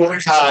 Was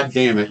the God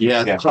damn it!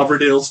 Yeah.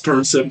 Coverdale's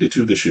turned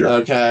 72 this year.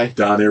 Okay.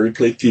 Don Airey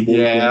played keyboard.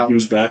 Yeah. He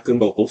was back in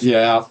vocals.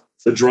 Yeah.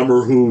 The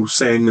drummer who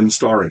sang in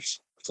Starrings,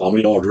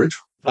 Tommy Aldridge.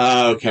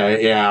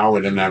 Okay. Yeah, I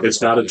would have never. It's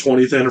got a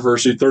 20th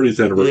anniversary,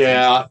 30th anniversary.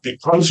 Yeah.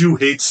 Because you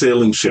hate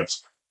sailing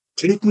ships.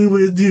 Take me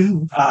with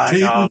you.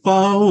 Take me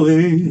far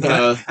away.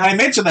 I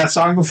mentioned that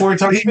song before we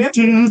talked about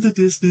to the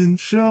distant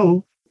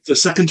show. The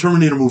second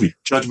Terminator movie,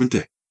 Judgment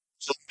Day.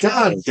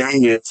 God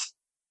dang it.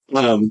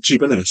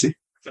 Cheap and nasty.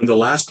 And the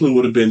last clue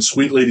would have been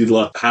Sweet Lady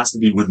Luck has to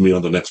be with me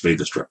on the next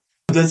Vegas trip.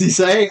 Does he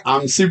say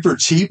I'm super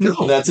cheap?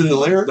 No, that's in the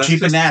lyric.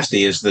 Cheap and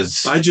nasty is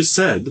this. I just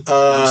said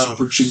I'm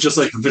super cheap, just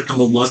like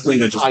Victim of Lust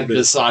thing. I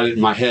decided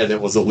in my head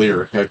it was a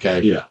lyric.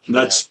 Okay. Yeah,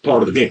 that's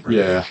part of the game. Right?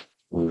 Yeah.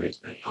 All right.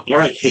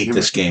 I hate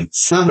this game.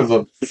 Son of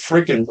a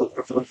freaking.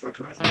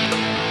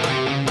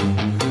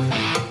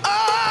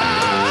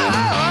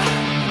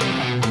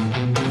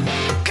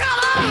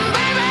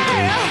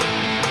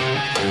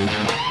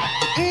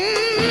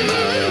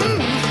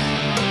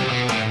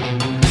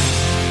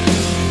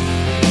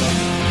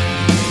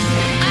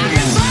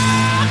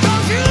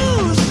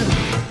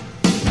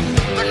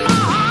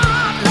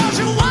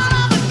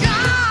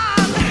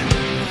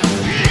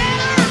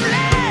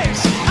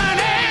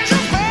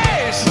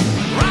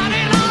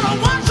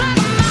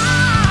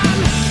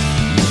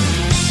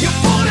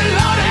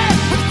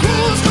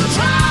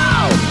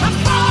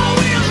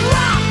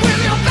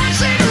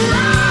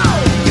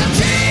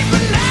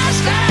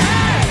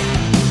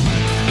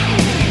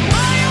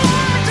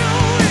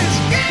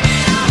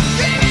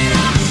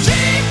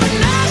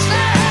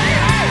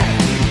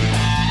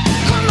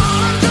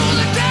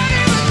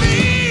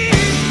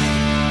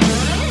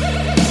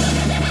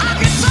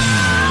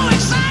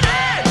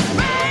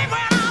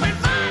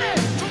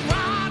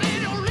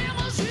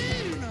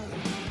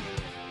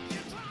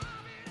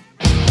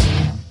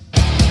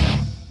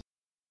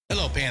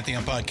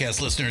 Pantheon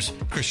podcast listeners,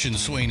 Christian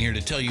Swain here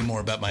to tell you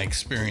more about my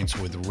experience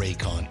with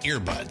Raycon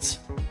earbuds.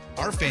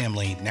 Our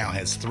family now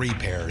has 3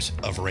 pairs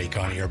of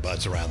Raycon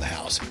earbuds around the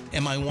house,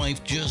 and my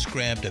wife just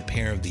grabbed a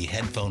pair of the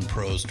Headphone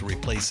Pros to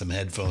replace some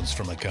headphones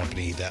from a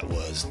company that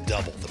was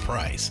double the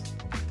price.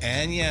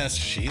 And yes,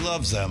 she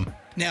loves them.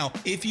 Now,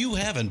 if you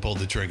haven't pulled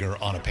the trigger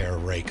on a pair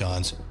of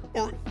Raycons,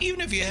 or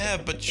even if you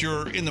have, but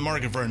you're in the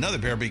market for another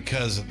pair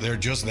because they're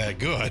just that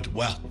good,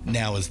 well,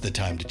 now is the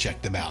time to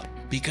check them out,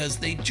 because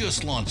they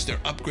just launched their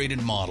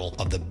upgraded model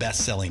of the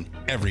best-selling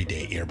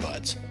everyday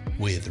earbuds.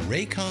 With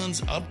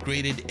Raycon's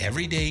upgraded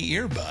everyday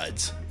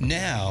earbuds,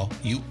 now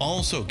you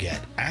also get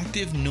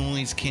active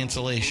noise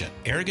cancellation,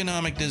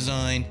 ergonomic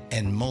design,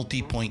 and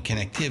multi-point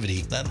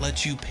connectivity that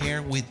lets you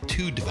pair with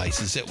 2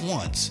 devices at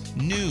once.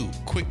 New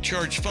quick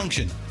charge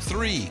function,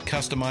 3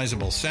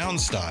 customizable sound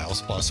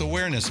styles, plus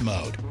awareness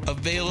mode.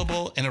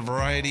 Available in a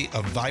variety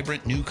of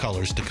vibrant new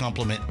colors to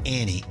complement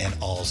any and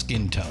all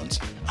skin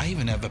tones. I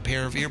even have a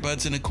pair of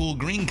earbuds in a cool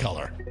green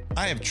color.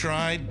 I have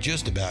tried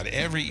just about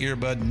every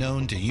earbud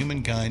known to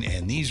humankind,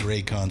 and these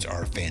Raycons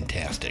are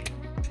fantastic.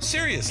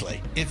 Seriously,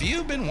 if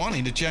you've been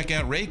wanting to check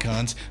out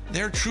Raycons,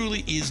 there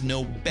truly is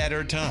no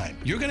better time.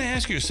 You're going to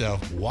ask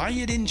yourself why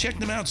you didn't check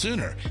them out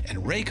sooner, and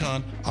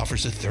Raycon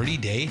offers a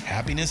 30-day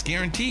happiness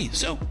guarantee.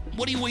 So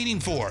what are you waiting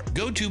for?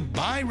 Go to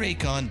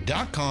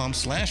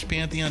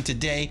buyraycon.com/Pantheon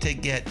today to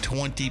get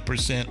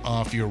 20%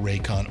 off your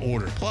Raycon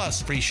order,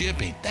 plus free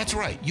shipping. That's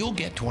right, you'll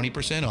get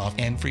 20% off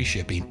and free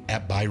shipping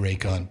at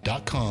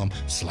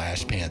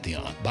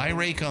buyraycon.com/Pantheon.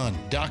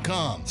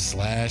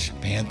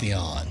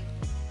 buyraycon.com/Pantheon.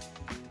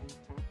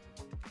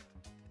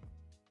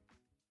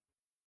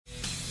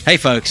 Hey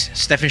folks,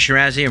 Stefan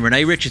Shirazi and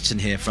Renee Richardson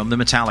here from the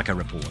Metallica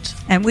Report.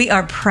 And we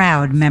are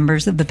proud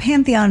members of the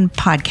Pantheon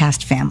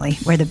podcast family,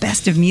 where the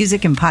best of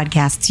music and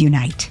podcasts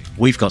unite.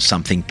 We've got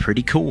something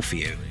pretty cool for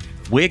you.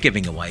 We're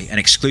giving away an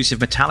exclusive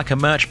Metallica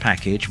merch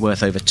package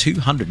worth over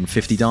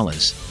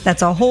 $250.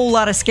 That's a whole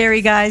lot of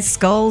Scary Guys,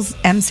 skulls,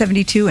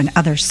 M72, and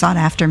other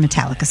sought-after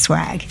Metallica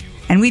swag.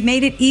 And we've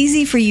made it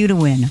easy for you to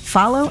win.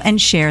 Follow and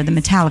share the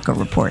Metallica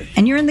Report,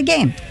 and you're in the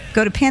game.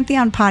 Go to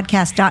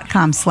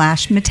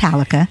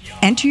pantheonpodcast.com/Metallica,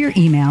 enter your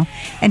email,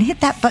 and hit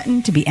that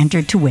button to be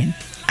entered to win.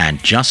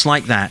 And just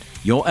like that,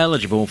 you're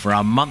eligible for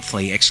our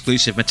monthly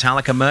exclusive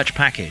Metallica merch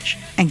package.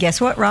 And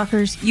guess what,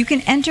 rockers? You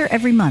can enter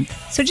every month,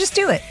 so just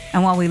do it.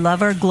 And while we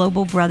love our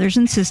global brothers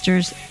and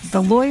sisters,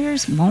 the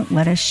lawyers won't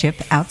let us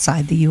ship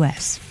outside the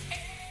U.S.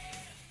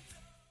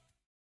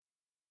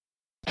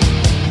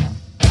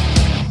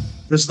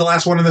 This is the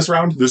last one in this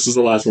round? This is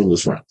the last one of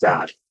this round.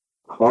 God.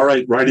 All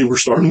right, Righty, we're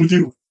starting with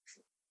you.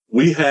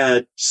 We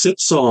had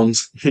 6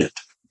 songs hit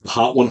the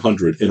Hot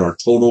 100 in our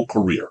total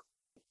career.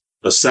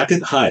 The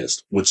second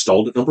highest, which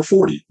stalled at number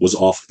 40, was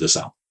off of this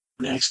album.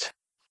 Next.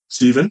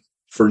 Stephen,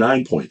 for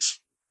 9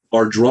 points.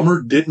 Our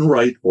drummer didn't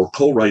write or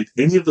co-write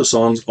any of the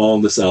songs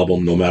on this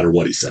album, no matter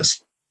what he says.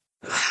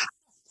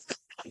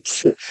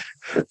 Give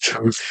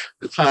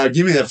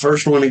me that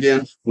first one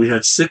again. We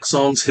had 6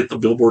 songs hit the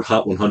Billboard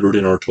Hot 100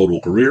 in our total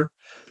career.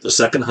 The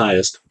second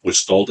highest, which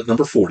stalled at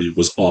number 40,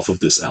 was off of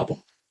this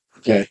album.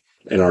 Okay.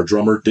 And our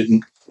drummer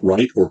didn't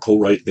write or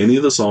co-write any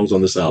of the songs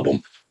on this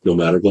album, no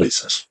matter what he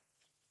says.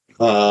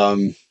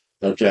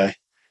 Okay.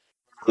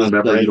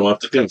 Remember, you don't have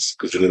to guess,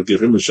 because you're going to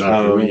give him a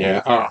shot. Oh,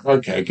 yeah. Oh,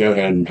 okay, go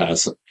ahead and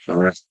pass it. All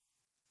right.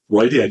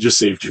 Righty, I just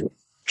saved you.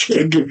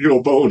 Can't give you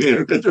a bone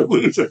here because you're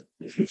losing.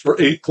 For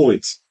 8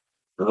 points.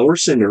 Our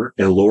singer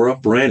and Laura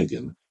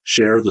Branigan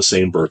share the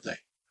same birthday,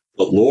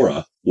 but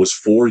Laura was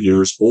 4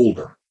 years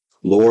older.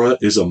 Laura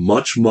is a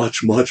much,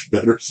 much, much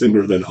better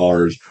singer than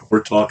ours.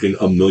 We're talking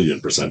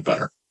 1,000,000%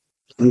 better.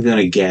 I'm going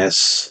to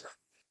guess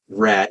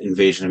Rat,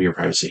 Invasion of Your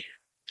Privacy.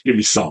 Give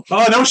me some.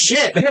 Oh, no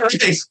shit. There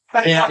it is.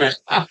 Damn it.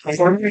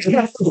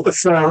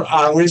 So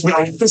I wish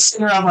this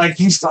singer, I'm like,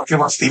 he's talking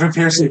about Stephen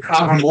Pearson.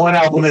 What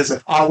album is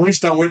it? I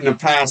wished I wouldn't have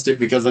passed it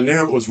because I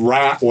knew it was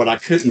Rat. What I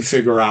couldn't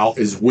figure out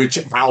is which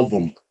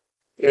album.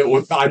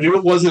 I knew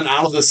it wasn't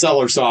Out of the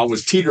Cellar, so I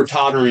was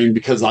teeter-tottering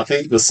because I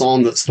think the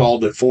song that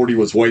stalled at 40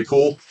 was Way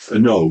Cool.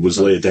 No, it was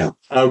Lay It Down.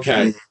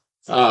 Okay.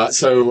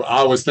 So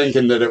I was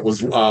thinking that it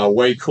was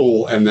Way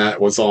Cool, and that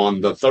was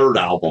on the third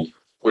album,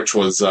 which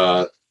was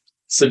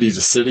City to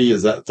City.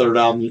 Is that the third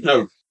album?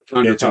 No.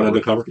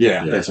 Undercover.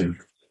 Yeah.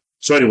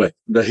 So anyway,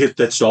 the hit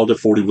that stalled at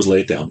 40 was Lay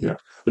It Down. Yeah.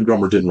 The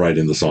drummer didn't write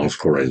in the songs,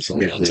 co-write the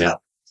songs. Yeah.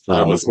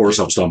 Of course,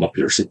 I was talking about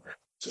Piercy.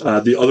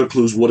 The other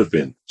clues would have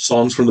been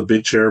Songs from the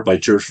Big Chair by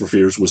Tears for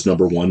Fears was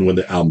number 1 when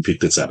the album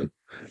peaked at 7.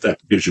 That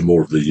gives you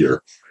more of the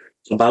year.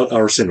 About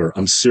our singer,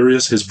 I'm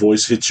serious. His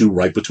voice hits you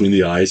right between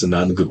the eyes and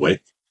not in a good way.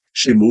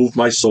 She moved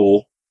my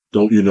soul.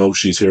 Don't you know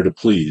she's here to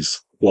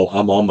please? Well,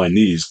 I'm on my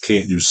knees.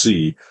 Can't you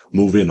see?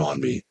 Move in on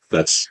me.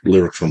 That's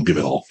lyrics from Give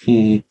It All.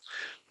 The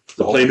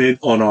playmate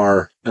on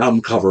our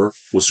album cover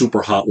was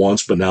super hot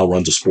once, but now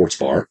runs a sports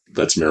bar.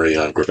 That's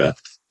Marianne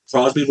Griffith.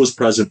 Crosby was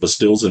present, but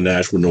Stills and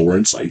Nash were nowhere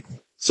in sight.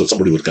 So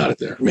somebody would have got it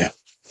there. Yeah.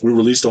 We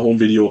released a home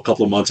video a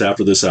couple of months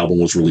after this album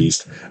was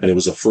released, and it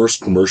was the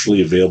first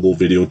commercially available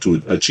video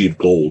to achieve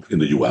gold in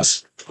the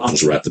U.S. That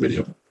was Rat the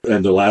Video.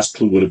 And the last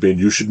clue would have been,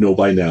 you should know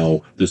by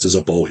now, this is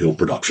a Beau Hill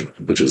production,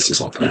 which is the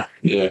song.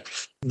 Yeah.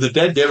 The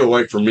dead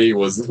giveaway for me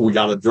was we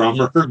got a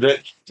drummer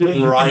that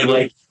didn't write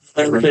like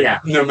everything.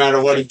 No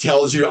matter what he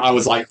tells you, I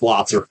was like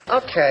Blotzer.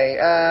 Okay,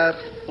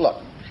 look.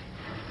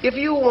 If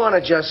you want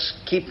to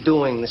just keep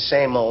doing the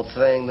same old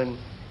thing, then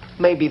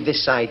maybe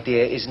this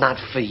idea is not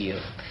for you.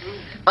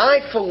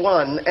 I, for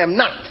one, am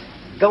not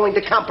going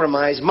to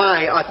compromise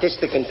my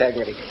artistic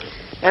integrity.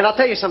 And I'll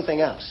tell you something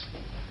else.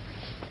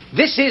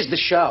 This is the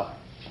show,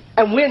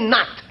 and we're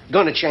not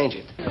going to change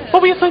it.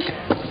 What were you thinking?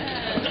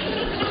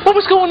 What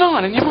was going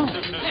on in your mind?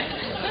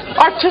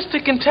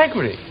 Artistic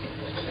integrity.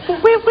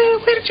 Well,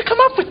 where did you come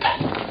up with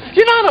that?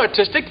 You're not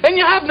artistic, and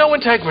you have no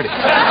integrity.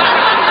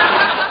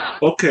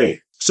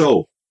 Okay,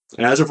 so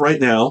as of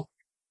right now,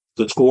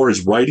 the score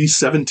is Righty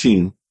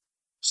 17,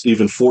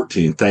 Stephen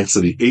 14, thanks to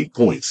the 8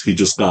 points he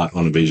just got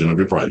on Invasion of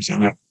Your Privacy.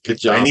 Good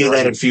job. I need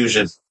that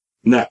infusion.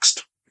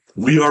 Next,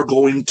 we are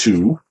going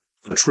to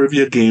a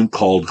trivia game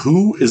called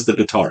Who is the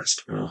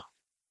Guitarist?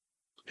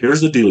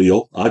 Here's the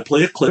dealio. I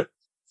play a clip.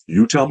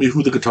 You tell me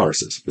who the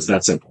guitarist is. It's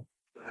that simple.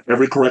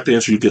 Every correct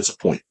answer, you get a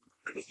point.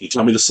 If you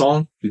tell me the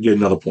song, you get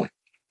another point.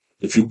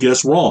 If you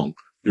guess wrong,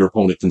 your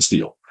opponent can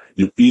steal.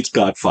 You each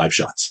got 5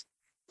 shots.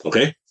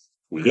 Okay?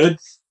 We good?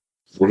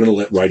 We're going to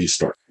let righty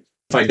start.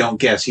 If I don't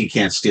guess, he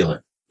can't steal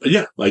it.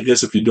 Yeah, I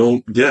guess if you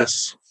don't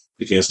guess,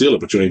 you can't steal it,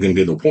 but you ain't going to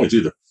get no points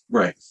either.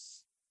 Right.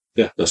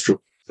 Yeah, that's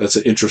true. That's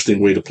an interesting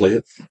way to play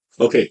it.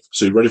 Okay,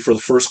 so you ready for the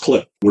first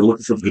clip? We're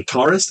looking for the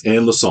guitarist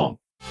and the song.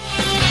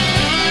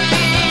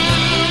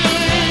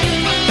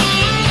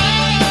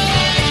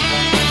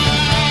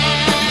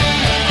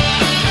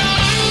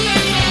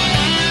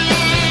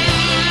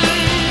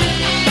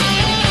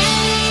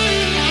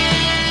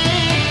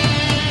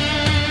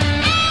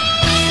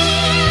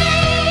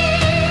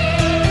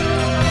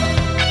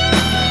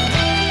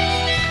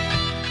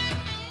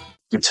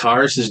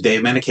 Guitarist is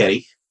Dave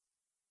Meniketti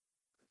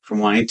from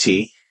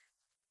Y&T,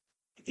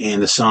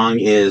 and the song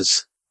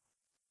is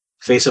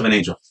Face of an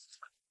Angel.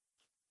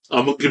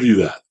 I'm going to give you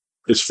that.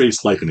 It's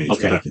Face Like an Angel.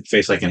 Okay,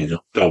 Face Like an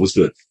Angel. That was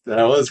good.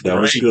 That was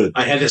good.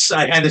 I had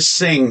to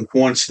sing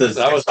once the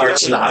guitar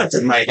stopped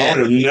in my head.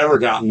 I would have never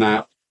gotten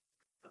that.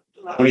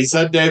 When he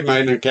said Dave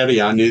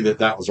Meniketti, I knew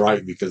that was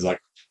right because I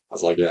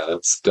was like, yeah,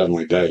 that's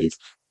definitely Dave.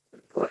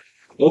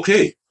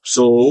 Okay,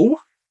 so,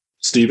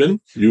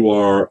 Stephen, you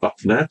are up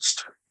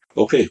next.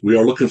 Okay, we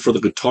are looking for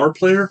the guitar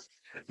player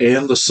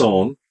and the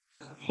song.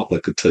 All I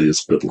could tell you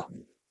is good luck.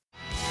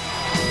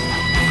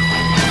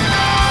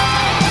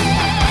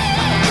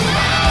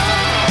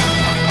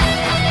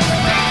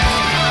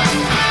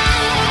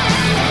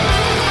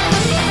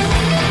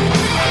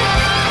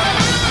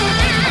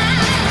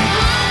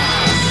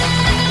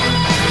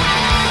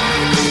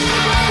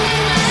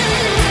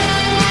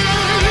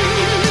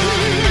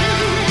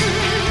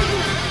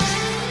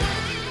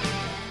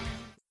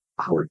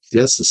 I would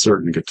guess a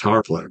certain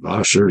guitar player, but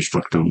I sure as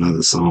fuck don't know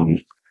the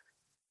song.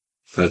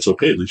 That's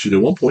okay. At least you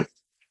did 1 point.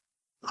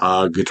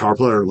 Guitar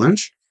player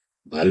Lynch?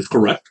 That is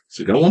correct.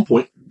 So you got 1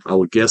 point. I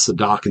would guess a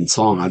Dawkins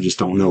song. I just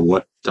don't know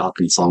what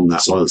Dawkins song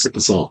that was.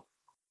 The song.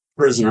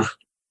 Prisoner.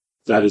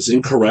 That is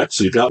incorrect.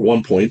 So you got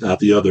 1 point, not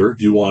the other.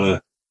 Do you want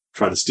to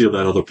try to steal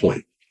that other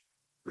point?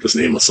 Just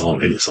name a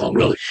song, any song,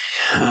 really.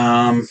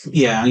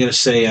 Yeah, I'm going to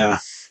say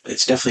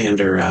it's definitely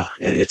under,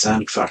 it's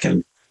on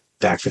fucking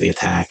Back for the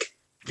Attack.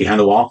 Behind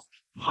the Wall.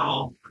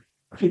 Oh,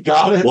 you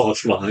got it.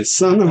 Lost my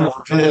son of a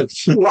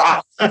bitch.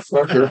 Wow.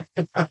 Fucker.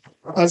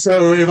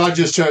 So if I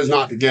just chose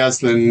not to guess,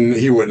 then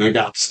he wouldn't have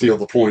got to steal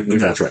the point.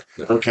 That's right.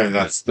 Okay,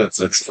 that's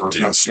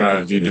a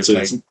strategy to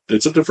take.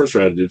 It's a different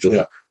strategy.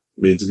 Just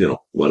means,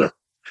 whatever.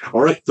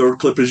 All right, third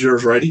clip is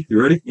yours, righty? You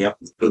ready? Yep.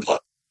 Good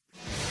luck.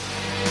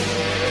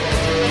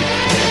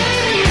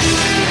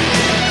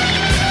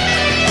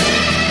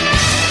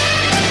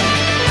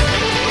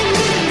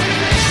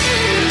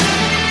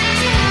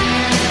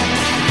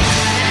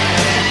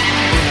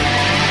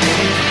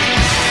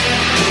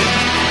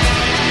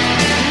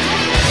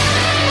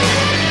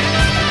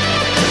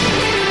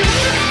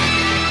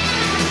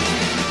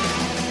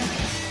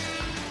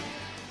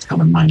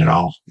 Coming to mind at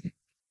all.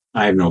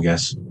 I have no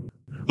guess.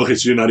 Okay,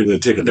 so you're not even going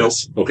to take a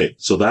guess. Okay,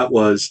 so that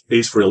was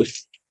Ace Frehley.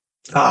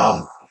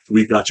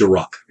 We Got Your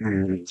Rock.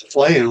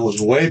 Playing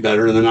was way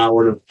better than I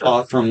would have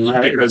thought from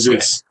that. Because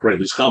it's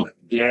Frehley's comment.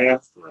 Yeah.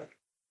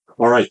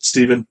 All right,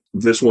 Stephen,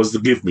 this was the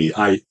Give Me.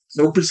 I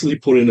purposely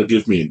put in a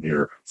Give Me in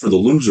here for the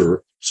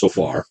loser so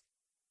far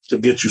to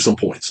get you some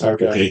points.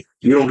 Okay.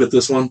 You don't get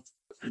this one,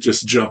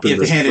 just jump in.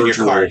 You have to hand in your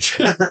card.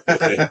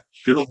 Okay.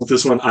 If you don't get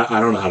this one, I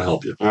don't know how to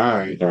help you. All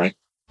right.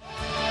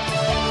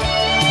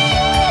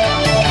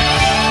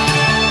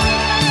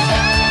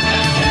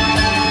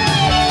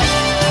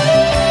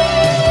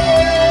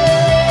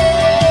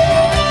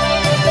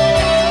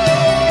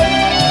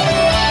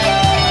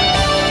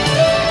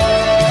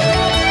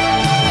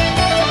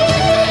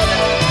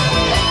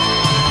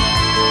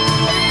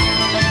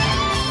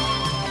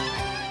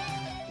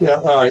 Yeah,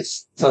 all right.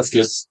 That's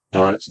good.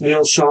 All right.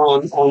 Neil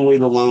Sean, Only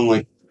the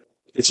Lonely.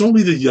 It's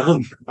Only the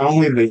Young.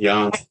 Only the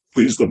Young.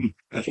 Please don't.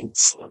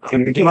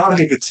 Can we give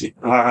it to you?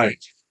 All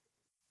right.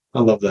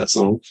 I love that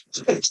song.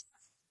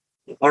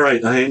 All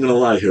right, I ain't going to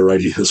lie here,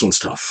 righty. This one's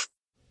tough.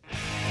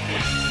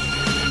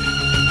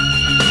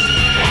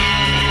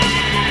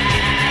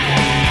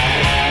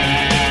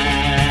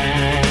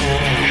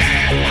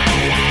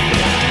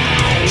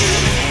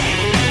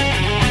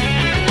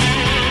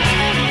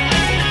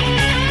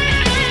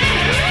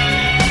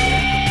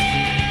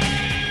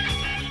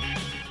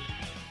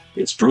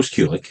 It's Bruce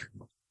Kulick.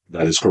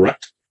 That is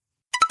correct.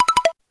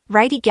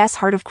 Righty guess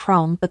Heart of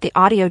Chrome, but the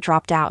audio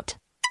dropped out.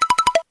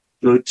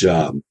 Good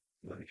job.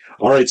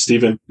 All right,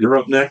 Stephen, you're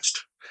up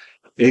next.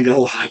 Ain't gonna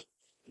lie.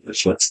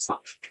 This one's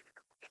tough.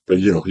 But,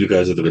 you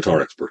guys are the guitar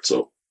experts,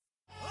 so.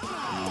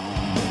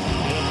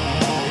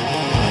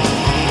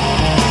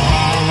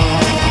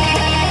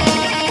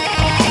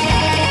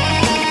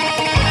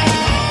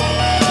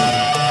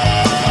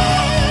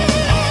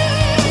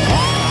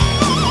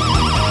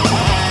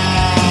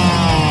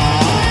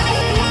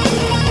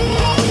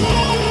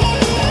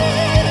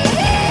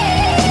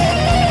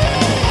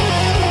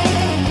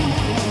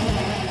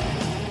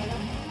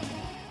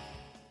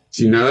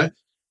 Do you know it?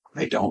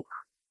 I don't.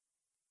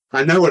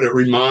 I know what it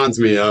reminds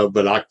me of,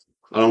 but I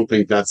don't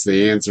think that's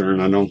the answer,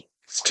 and I don't.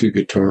 It's too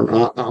guitar.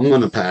 I'm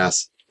gonna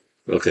pass.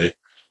 Okay.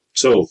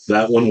 So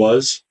that one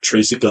was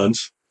Tracy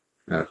Guns.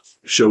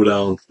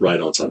 Showdown,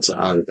 Ride on Sunset.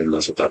 I would have been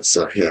messed with that.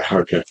 So yeah,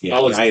 okay. Yeah,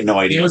 I had no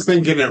idea. I was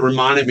thinking it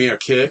reminded me of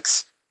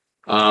Kicks,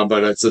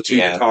 but it's a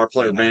two-guitar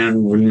player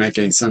band. Wouldn't make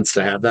any sense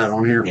to have that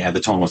on here. Yeah, the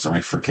tone wasn't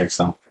right for Kicks,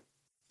 though.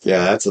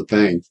 Yeah, that's the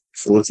thing.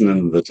 It's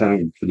listening to the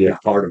tone to be a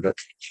part of it.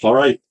 All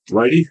right,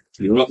 righty,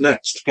 you're up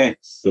next. Okay.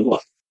 Good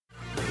luck.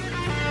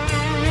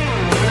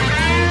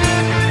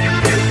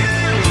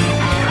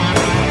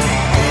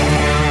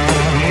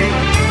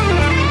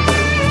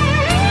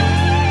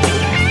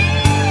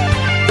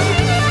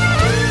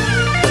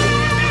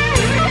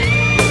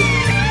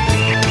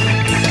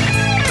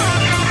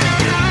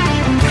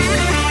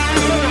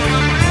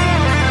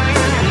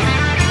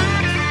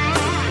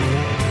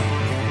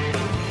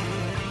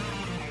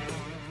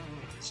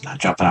 Not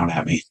jumping out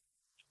at me.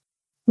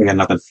 We got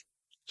nothing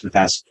to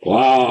pass.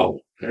 Wow.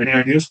 Any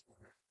ideas?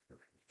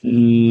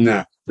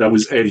 No. That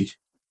was Eddie.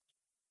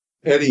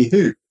 Eddie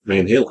who?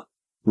 Van Halen.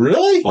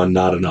 Really? On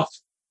Not Enough.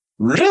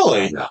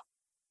 Really? Yeah.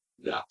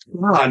 Yeah.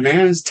 God,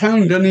 man, his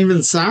tone doesn't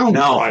even sound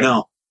right.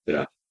 No.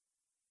 Yeah.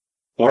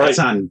 All right. That's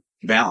on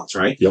balance,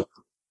 right? Yep.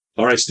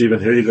 All right, Stephen,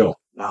 here you go.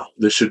 Wow.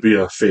 This should be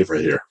a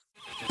favorite here.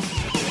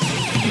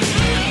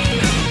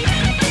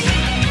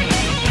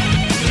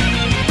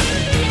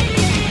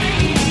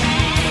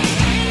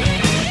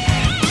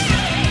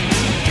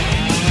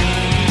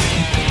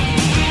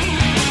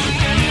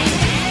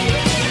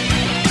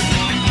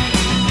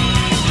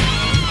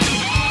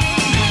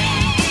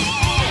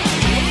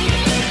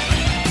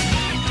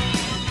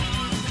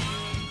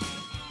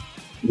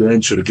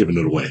 Then should have given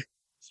it away.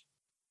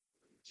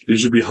 You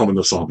should be humming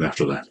the song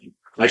after that.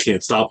 I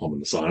can't stop humming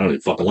the song. I don't even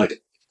fucking like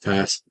it.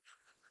 Pass.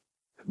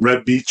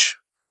 Red Beach,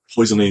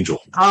 Poison Angel.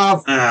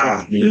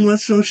 You were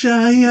so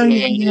shy.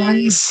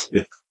 Yes.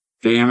 Yeah.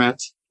 Damn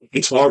it.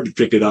 It's hard to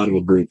pick it out of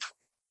a group.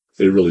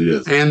 It really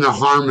is. And the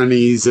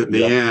harmonies at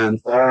the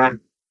end. All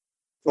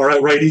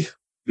right, righty.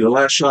 Your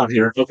last shot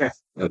here. Okay.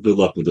 Good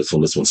luck with this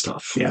one. This one's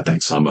tough. Yeah,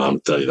 thanks. I'm going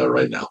to tell you that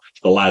right now.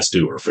 The last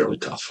two are fairly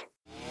tough.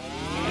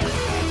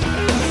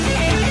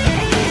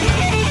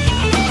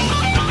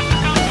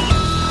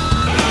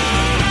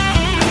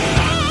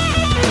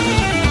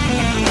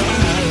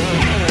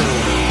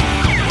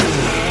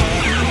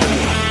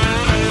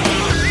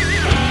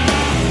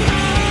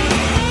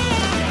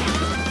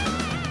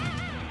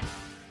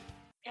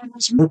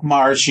 Mick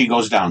Mars, She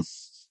Goes Down.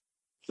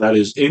 That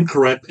is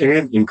incorrect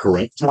and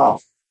incorrect. Oh.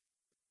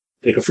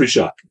 Take a free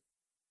shot.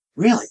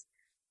 Really?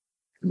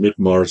 Mick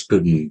Mars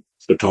couldn't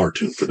guitar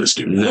tune for this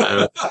dude.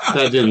 No,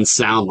 that didn't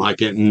sound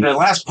like it. And The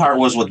last part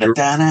was with the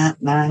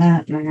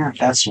da-na-na-na-na.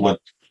 That's what...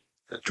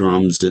 the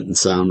drums didn't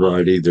sound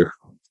right either.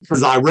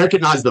 Because I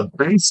recognize the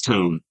bass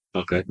tone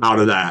out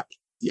of that.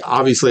 Yeah,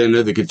 obviously, I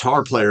know the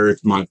guitar player if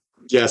my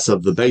guess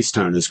of the bass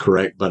tone is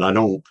correct, but I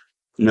don't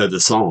know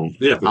the song.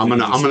 Yeah, I'm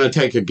gonna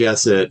take a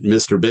guess at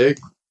Mr. Big.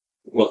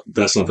 Well,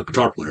 that's not the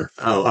guitar player.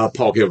 Oh,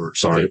 Paul Gilbert.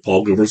 Sorry, Okay,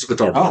 Paul Gilbert's the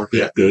guitar player.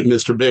 yeah, Good.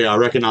 Mr. Big. I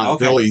recognize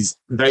Billy's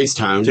bass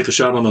tone. Take a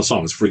shot on the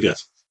song. It's a free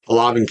guess.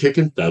 Alive and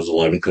Kicking. That was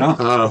 11. Good.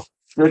 Oh,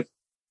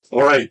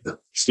 All right,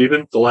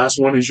 Stephen, the last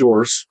one is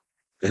yours.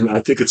 And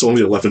I think it's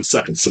only 11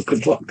 seconds, so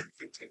good luck.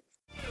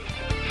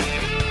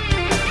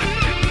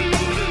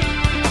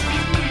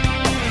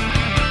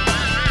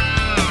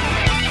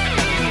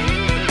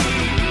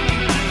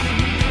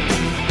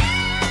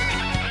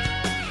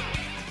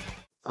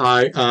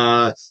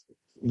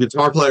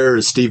 guitar player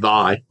is Steve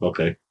Vai.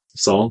 Okay.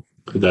 Song?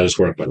 That is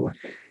correct, by the way.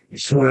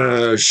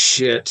 Oh,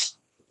 shit.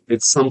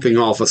 It's something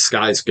off a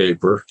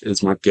Skyscraper,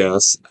 is my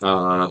guess.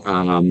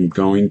 I'm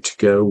going to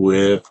go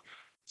with,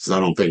 because I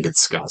don't think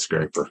it's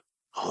Skyscraper.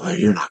 Oh,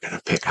 you're not going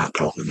to pick out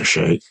Talking in the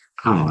Shade.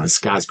 I don't know,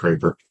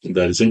 Skyscraper.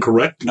 That is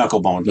incorrect.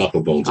 Knucklebone.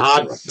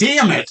 Knucklebones.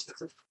 Damn it!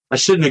 I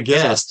shouldn't have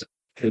guessed.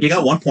 You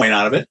got 1 point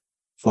out of it.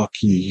 Fuck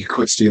you. You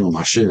quit stealing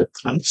my shit.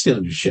 I'm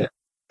stealing your shit.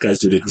 Guys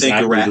did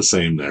exactly the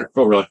same there.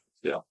 Oh, really?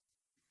 Yeah.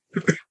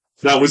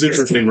 That was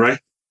interesting, right?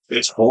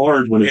 It's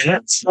hard when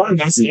it's fun.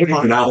 That's the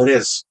it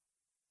is.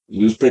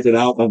 You just pick it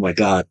out. Oh my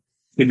God.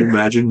 Can you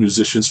imagine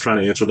musicians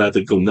trying to answer that?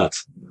 They'd go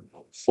nuts.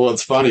 Well,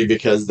 it's funny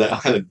because that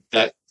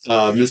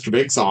Mr.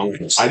 Big song,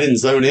 I didn't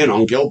zone in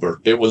on Gilbert.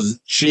 It was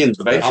she and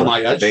the bass. I'm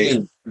like, that's she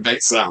and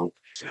bass sound.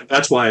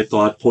 That's why I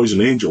thought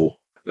Poison Angel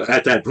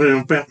at that.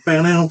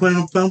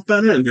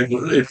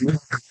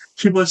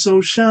 She was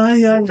so shy.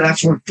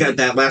 That's what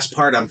that last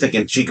part. I'm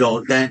thinking she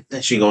goes down.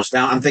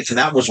 I'm thinking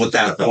that was what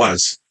that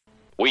was.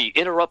 We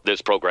interrupt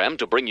this program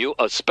to bring you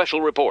a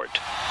special report.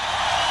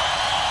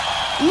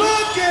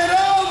 Look at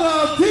all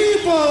the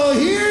people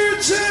here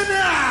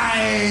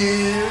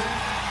tonight.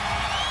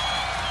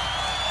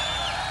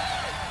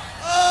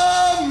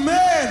 Oh,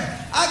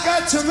 man. I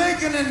got to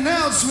make an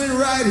announcement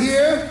right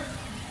here.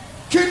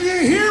 Can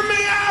you hear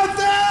me out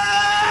there?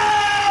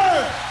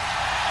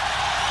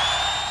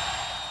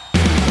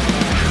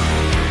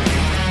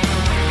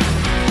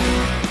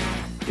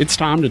 It's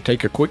time to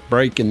take a quick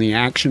break in the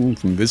action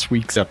from this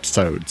week's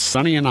episode.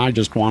 Sonny and I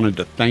just wanted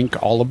to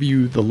thank all of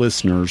you, the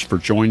listeners, for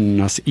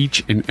joining us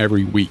each and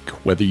every week.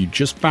 Whether you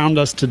just found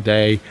us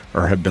today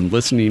or have been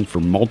listening for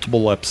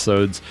multiple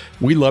episodes,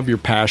 we love your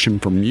passion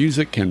for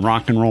music and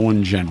rock and roll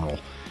in general.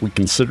 We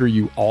consider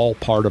you all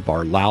part of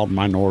our Loud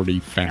Minority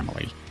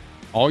family.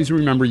 Always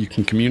remember you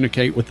can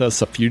communicate with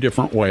us a few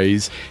different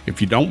ways. If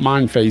you don't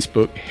mind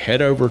Facebook,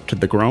 head over to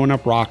the Growing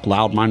Up Rock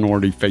Loud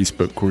Minority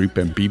Facebook group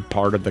and be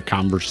part of the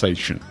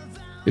conversation.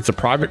 It's a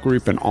private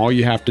group and all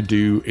you have to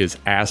do is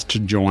ask to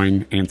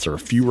join, answer a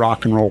few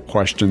rock and roll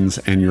questions,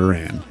 and you're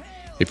in.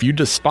 If you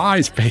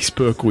despise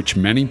Facebook, which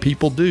many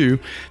people do,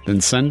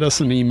 then send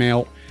us an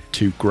email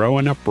to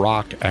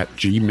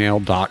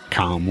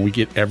growinguprock@gmail.com. We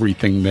get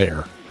everything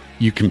there.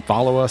 You can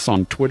follow us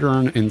on Twitter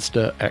and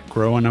Insta at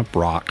Growing Up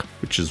Rock,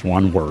 which is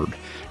one word,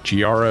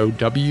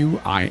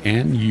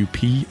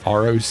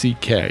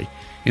 GROWINUPROCK.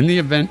 In the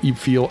event you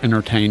feel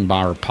entertained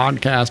by our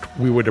podcast,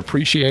 we would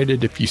appreciate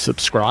it if you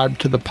subscribe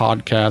to the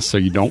podcast so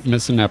you don't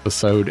miss an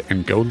episode,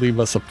 and go leave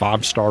us a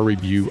 5-star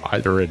review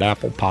either at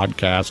Apple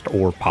Podcast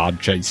or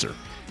Podchaser.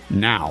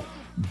 Now,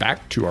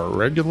 back to our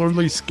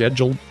regularly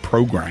scheduled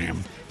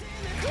program.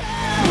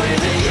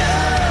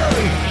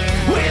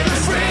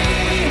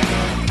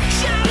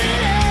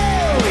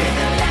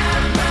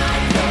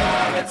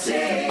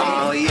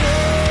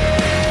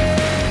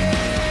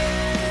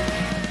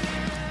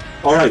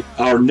 All right,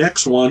 our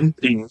next one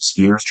is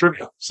Year's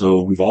Trivia.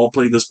 So we've all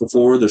played this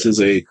before. This is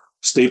a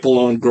staple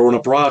on Growing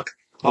Up Rock.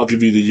 I'll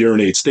give you the year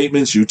and age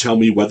statements. You tell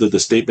me whether the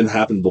statement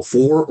happened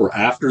before or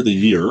after the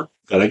year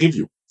that I give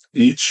you.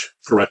 Each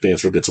correct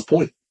answer gets a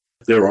point.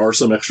 There are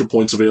some extra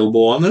points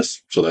available on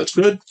this, so that's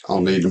good.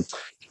 I'll need them.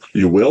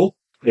 You will.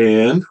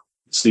 And,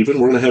 Stephen,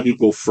 we're going to have you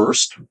go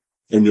first.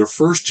 And your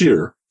first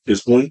year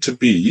is going to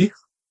be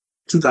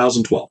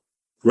 2012.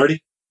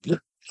 Ready? Yeah.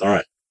 All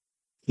right.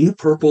 Deep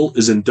Purple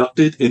is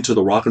inducted into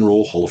the Rock and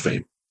Roll Hall of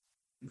Fame.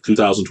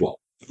 2012.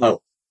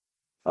 Oh.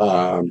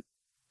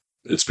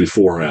 It's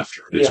before or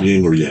after. It's Yeah.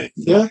 yin or yang.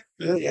 Yeah,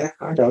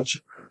 I got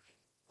you.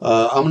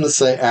 I'm going to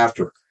say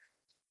after.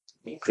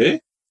 Okay.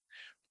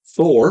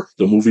 Thor,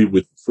 the movie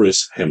with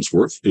Chris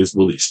Hemsworth, is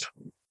released.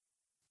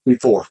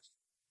 Before.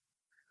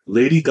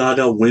 Lady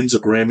Gaga wins a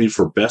Grammy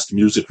for Best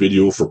Music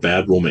Video for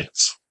Bad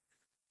Romance.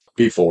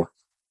 Before.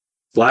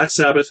 Black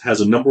Sabbath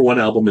has a #1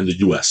 album in the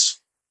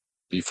U.S.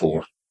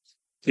 Before.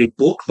 A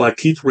book by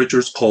Keith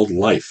Richards called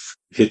Life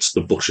hits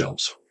the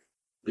bookshelves.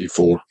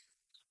 Before.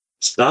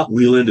 Scott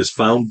Weiland is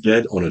found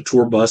dead on a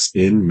tour bus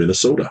in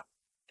Minnesota.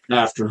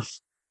 After.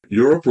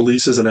 Europe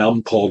releases an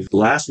album called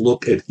Last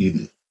Look at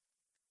Eden.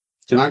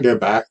 Can I go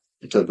back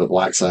to the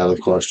Black Sabbath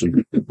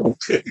question?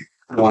 Okay.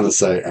 I want to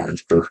say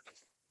after.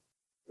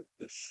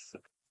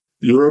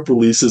 Europe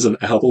releases an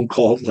album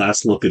called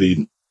Last Look at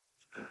Eden.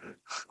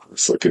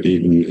 Last Look at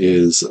Eden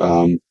is,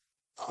 I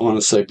want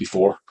to say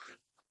before.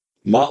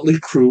 Motley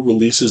Crue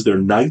releases their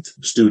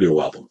 9th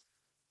studio album.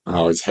 I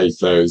always hate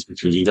those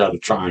because you got to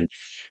try and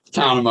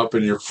count them up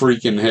in your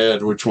freaking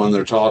head which one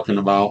they're talking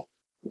about.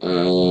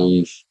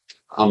 I'm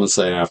going to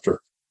say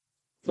after.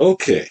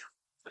 Okay.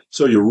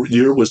 So your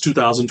year was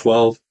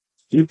 2012.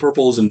 Deep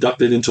Purple is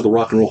inducted into the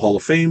Rock and Roll Hall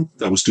of Fame.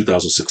 That was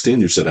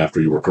 2016. You said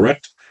after. You were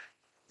correct.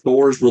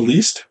 Thor is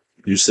released.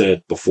 You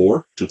said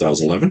before,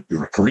 2011. You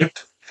were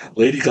correct.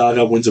 Lady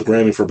Gaga wins a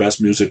Grammy for Best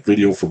Music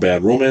Video for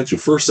Bad Romance. You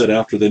first said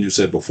after, then you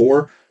said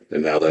before.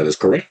 And now that is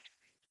correct.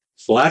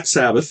 Black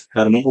Sabbath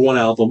had a #1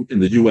 album in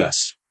the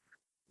U.S.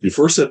 You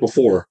first said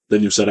before,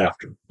 then you said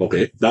after.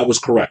 Okay, that was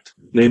correct.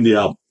 Name the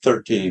album.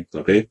 13.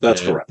 Okay, that's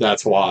correct.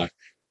 That's why.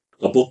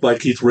 A book by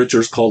Keith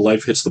Richards called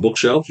Life Hits the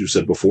Bookshelves. You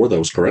said before. That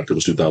was correct. It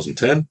was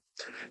 2010.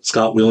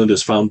 Scott Weiland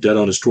is found dead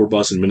on his tour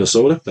bus in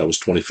Minnesota. That was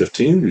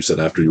 2015. You said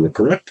after. You were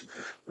correct.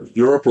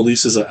 Europe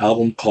releases an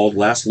album called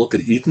Last Look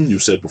at Eden. You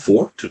said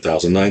before.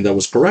 2009. That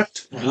was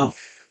correct. Wow.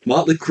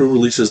 Motley Crue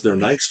releases their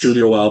 9th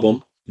studio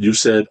album. You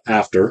said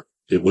after.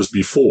 It was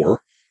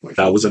before.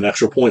 That was an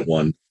extra point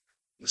one.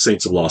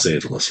 Saints of Los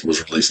Angeles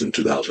was released in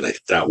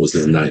 2008. That was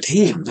their 9th.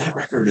 Damn, that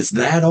record is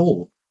that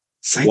old.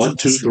 1,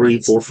 2,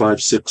 3, 4,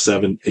 5, 6,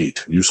 7,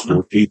 8. You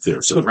scored 8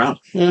 there. So good round.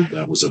 Yeah.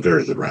 That was a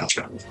very good round.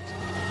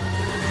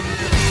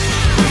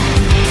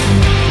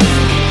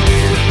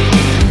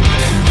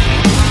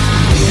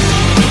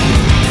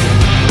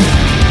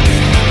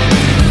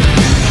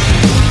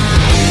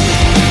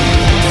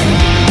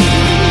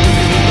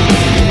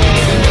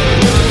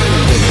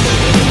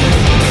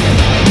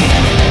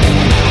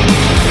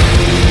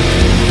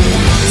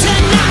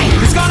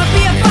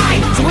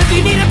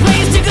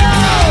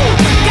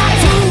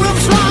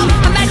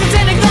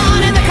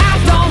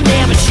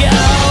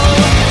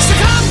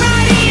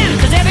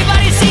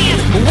 Everybody's seeing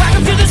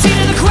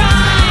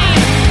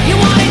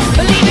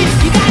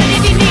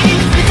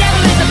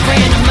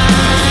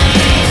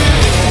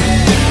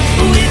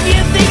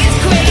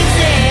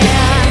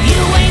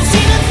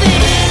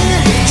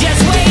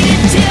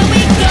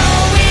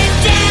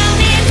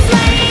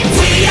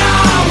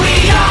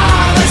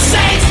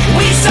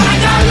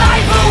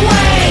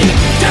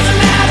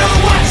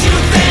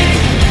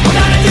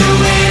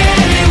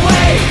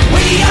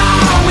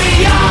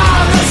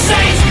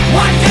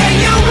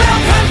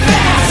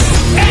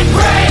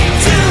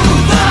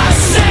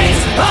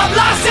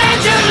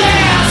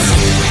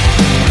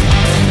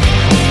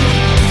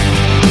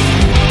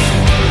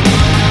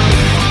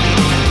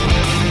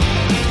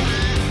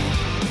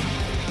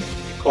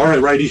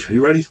righty.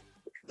 You ready?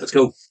 Let's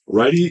go.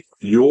 Righty,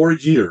 your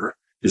year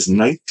is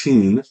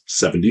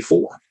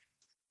 1974.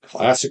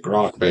 Classic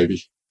rock,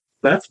 baby.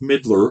 Beth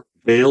Midler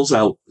bails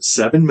out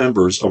 7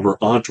 members of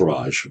her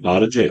entourage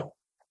out of jail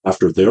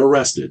after they're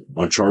arrested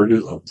on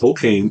charges of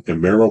cocaine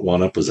and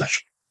marijuana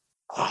possession.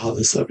 Oh,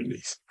 the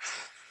 70s.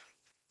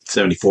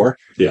 74?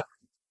 Yeah.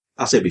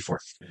 I'll say before.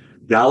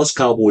 Dallas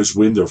Cowboys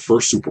win their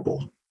first Super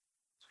Bowl.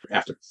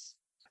 After.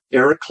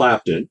 Eric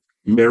Clapton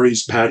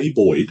marries Patty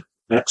Boyd,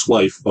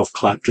 ex-wife of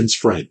Clapton's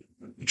friend,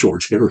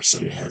 George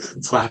Harrison.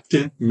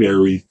 Clapton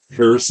married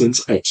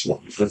Harrison's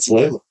ex-wife. That's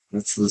Layla.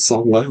 That's the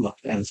song Layla.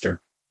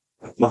 After.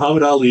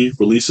 Muhammad Ali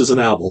releases an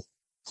album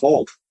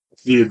called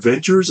The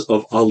Adventures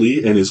of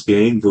Ali and His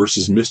Gang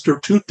versus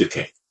Mr. Tooth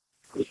Decay.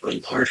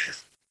 Lord.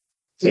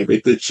 Can't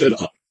make this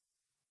shit up.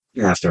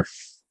 After.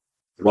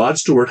 Rod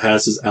Stewart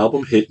has his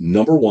album hit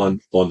 #1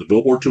 on the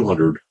Billboard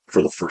 200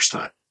 for the first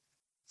time.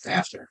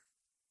 After.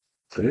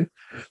 Okay.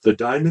 The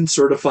Diamond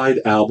Certified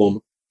album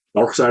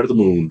Dark Side of the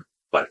Moon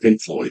by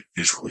Pink Floyd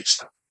is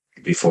released.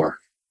 Before.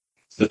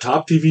 The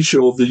top TV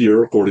show of the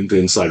year, according to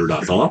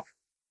Insider.com,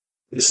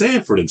 is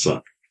Sanford &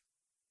 Son.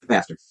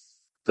 After.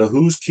 The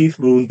Who's Keith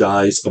Moon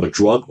dies of a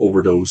drug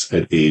overdose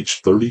at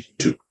age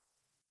 32.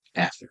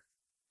 After.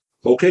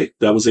 Okay,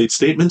 that was 8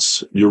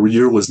 statements. Your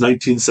year was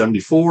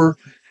 1974.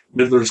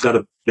 Midler's got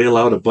to bail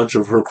out a bunch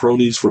of her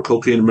cronies for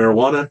cocaine and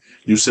marijuana.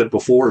 You said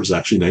before it was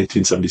actually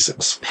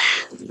 1976.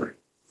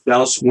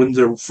 Dallas wins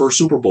their first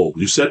Super Bowl.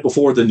 You said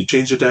before, then you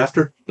changed it to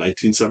after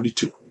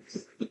 1972.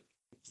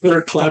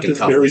 Eric Clapton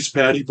marries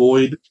Patty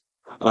Boyd,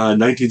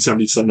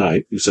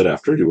 1979. You said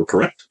after. You were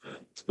correct.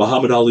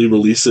 Muhammad Ali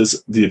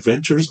releases The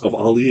Adventures of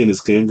Ali and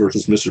His Gang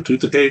versus Mr.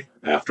 Tooth Decay.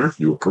 After.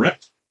 You were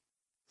correct.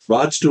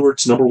 Rod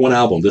Stewart's #1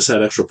 album. This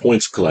had extra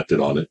points collected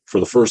on it for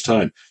the first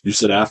time. You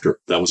said after.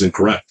 That was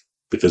incorrect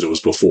because it was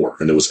before,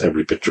 and it was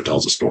Every Picture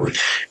Tells a Story.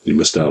 You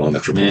missed out on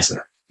extra points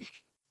there.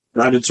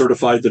 Diamond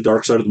Certified The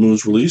Dark Side of the Moon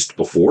was released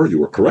before. You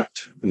were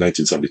correct. In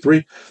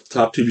 1973.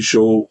 Top TV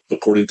show,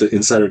 according to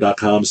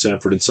Insider.com,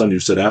 Sanford & Son. You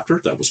said after.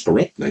 That was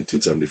correct.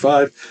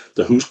 1975.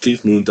 The Who's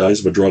Keith Moon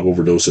dies of a drug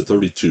overdose at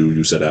 32.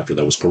 You said after.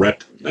 That was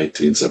correct.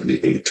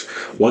 1978.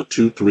 1,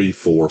 2, 3,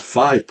 4,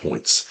 5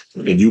 points.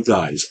 And you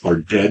guys are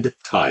dead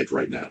tied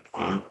right now.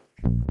 Wow.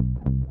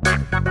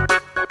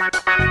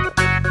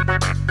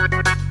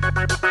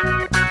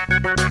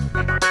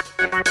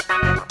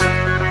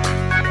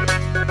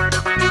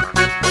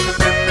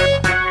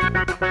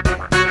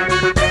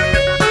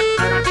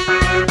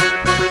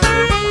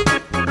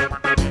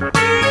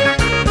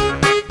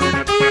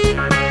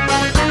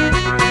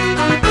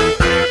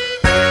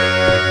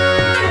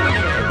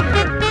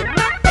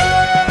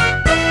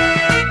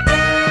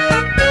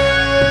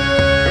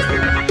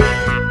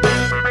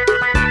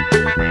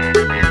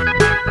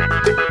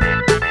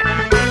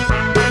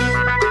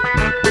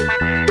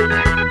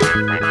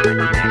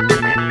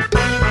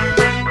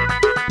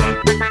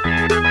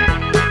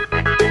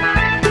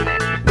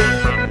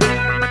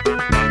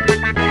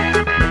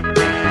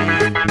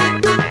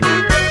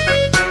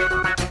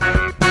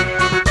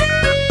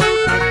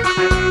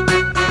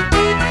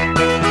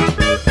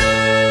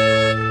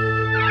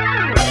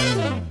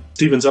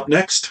 Steven's up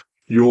next.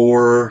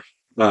 Your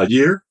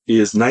year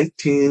is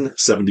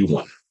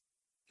 1971.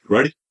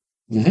 Ready?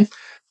 Mm-hmm.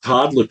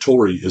 Todd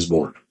LaTorre is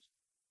born.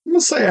 I'm going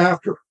to say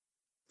after.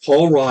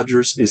 Paul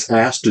Rogers is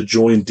asked to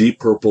join Deep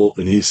Purple,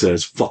 and he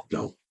says, fuck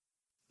no.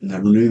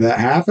 Never knew that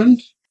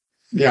happened.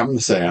 Yeah, I'm going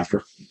to say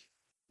after.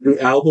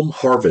 The album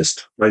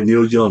Harvest by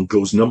Neil Young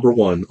goes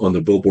 #1 on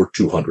the Billboard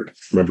 200.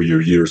 Remember,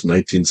 your year is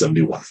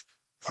 1971.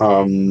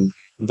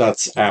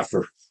 That's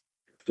after.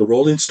 The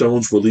Rolling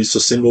Stones released a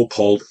single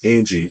called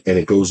Angie, and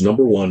it goes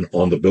 #1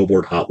 on the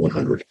Billboard Hot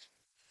 100.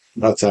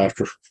 That's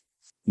after.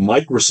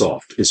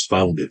 Microsoft is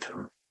founded.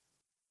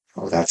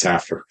 Oh, that's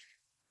after.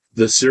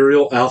 The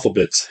cereal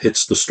Alphabets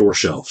hits the store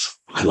shelves.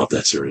 I love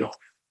that cereal.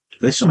 Do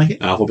they still make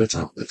it? Alphabets.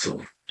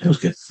 It was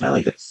good. I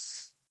liked it.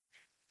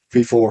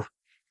 Before.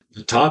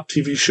 The top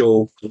TV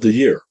show of the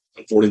year,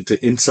 according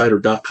to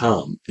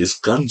Insider.com, is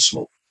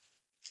Gunsmoke.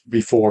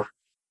 Before.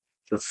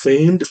 The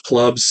famed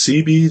club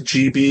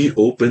CBGB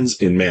opens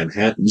in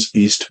Manhattan's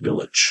East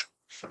Village.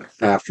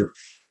 After.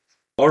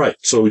 All right,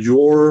 so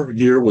your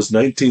year was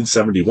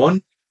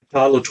 1971.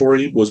 Todd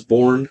LaTorre was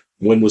born.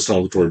 When was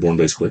Todd LaTorre born,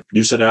 basically?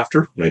 You said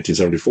after,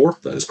 1974.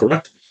 That is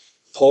correct.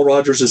 Paul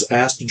Rogers is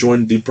asked to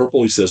join Deep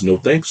Purple. He says no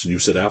thanks. You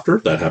said after.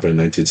 That happened in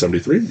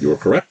 1973. You are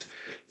correct.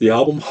 The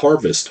album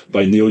Harvest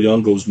by Neil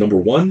Young goes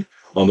 #1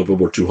 on the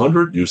Billboard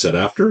 200. You said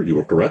after. You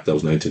were correct. That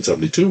was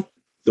 1972.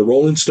 The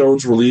Rolling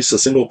Stones released a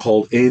single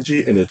called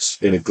Angie, and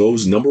it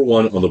goes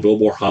 #1 on the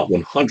Billboard Hot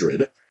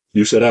 100.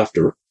 You said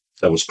after.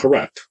 That was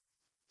correct.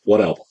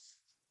 What album?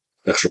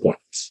 Extra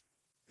points.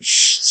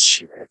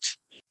 Shit.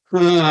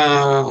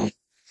 God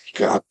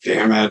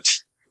damn it.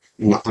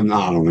 I'm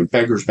not on it.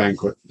 Beggar's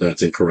Banquet.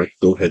 That's incorrect.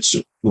 Go ahead,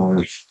 Sue.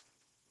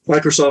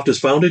 Microsoft is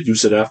founded. You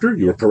said after.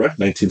 You were correct.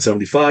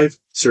 1975.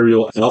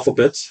 Cereal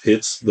Alphabets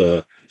hits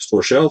the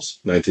store shelves.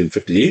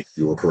 1958.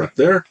 You were correct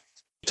there.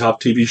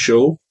 Top TV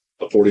show,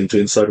 according to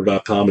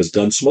Insider.com, is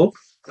Gunsmoke.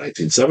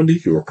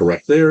 1970. You were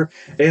correct there.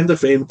 And the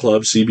famed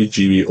club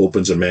CBGB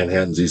opens in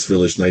Manhattan's East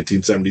Village,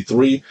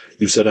 1973.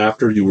 You said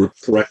after. You were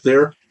correct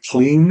there.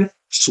 Clean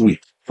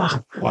sweep.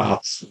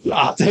 Wow.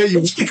 I'll tell you.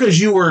 It's because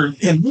you were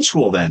in high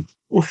school then.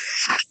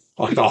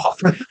 Fuck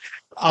off.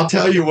 I'll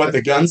tell you what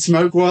the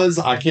Gunsmoke was.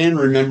 I can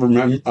remember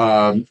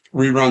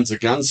reruns of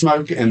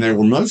Gunsmoke, and they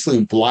were mostly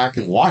in black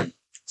and white.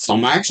 So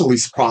I'm actually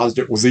surprised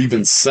it was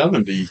even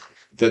 70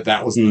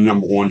 that was the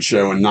number one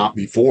show and not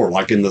before,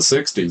 like in the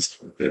 60s.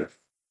 Yeah.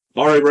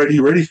 All right, ready?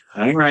 You ready?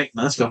 All right,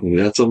 let's go. We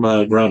got some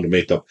ground to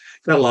make up.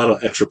 Got a lot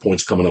of extra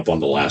points coming up on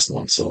the last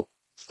one, so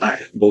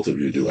both of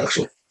you do,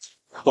 actually.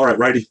 All right,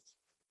 righty.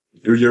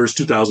 Your year is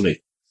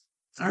 2008.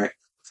 All right.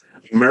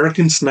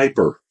 American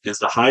Sniper is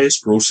the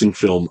highest grossing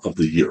film of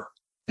the year.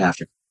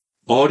 After.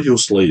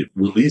 Audioslave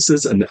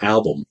releases an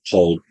album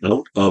called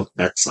Out of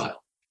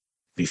Exile.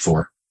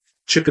 Before.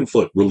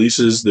 Chickenfoot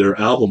releases their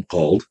album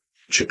called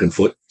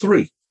Chickenfoot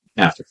 3.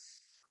 After.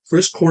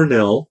 Chris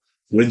Cornell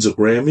wins a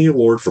Grammy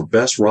Award for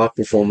Best Rock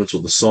Performance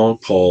with a song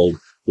called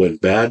When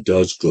Bad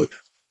Does Good.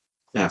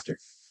 After.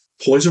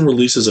 Poison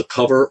releases a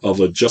cover of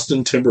a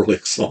Justin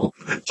Timberlake song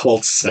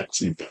called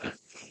Sexy Back.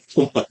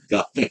 Oh my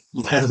God. I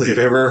don't think I've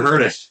ever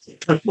heard it.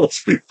 That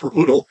must be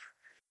brutal.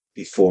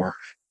 Before.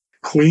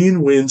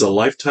 Queen wins a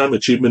Lifetime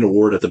Achievement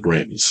Award at the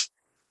Grammys.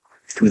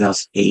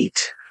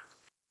 2008.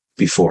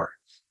 Before.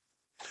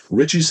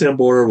 Richie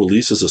Sambora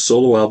releases a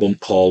solo album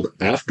called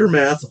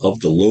Aftermath of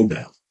the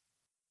Lowdown.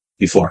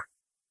 Before.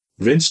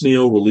 Vince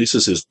Neil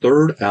releases his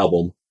third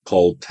album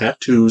called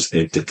Tattoos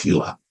and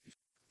Tequila.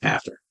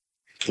 After.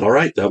 All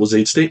right, that was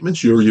 8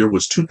 statements. Your year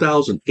was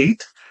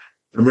 2008.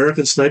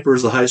 American Sniper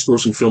is the highest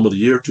grossing film of the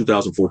year,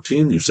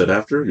 2014. You said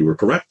after. You were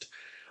correct.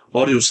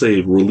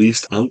 Audioslave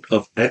released Out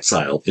of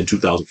Exile in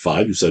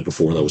 2005. You said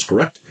before. That was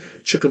correct.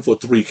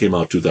 Chickenfoot 3 came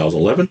out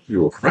 2011.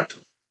 You were correct.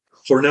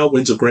 Cornell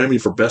wins a Grammy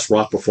for Best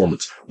Rock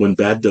Performance When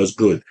Bad Does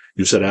Good.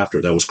 You said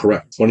after. That was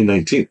correct.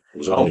 2019. It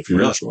was only a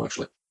few years ago,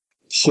 actually.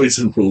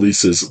 Poison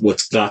releases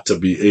what's got to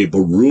be a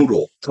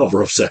brutal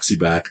cover of Sexy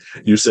Back.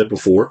 You said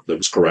before. That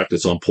was correct.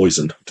 It's on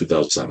Poison,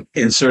 2007.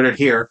 Insert it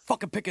here.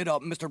 Fucking pick it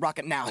up, Mr.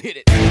 Rocket, now. Hit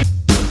it.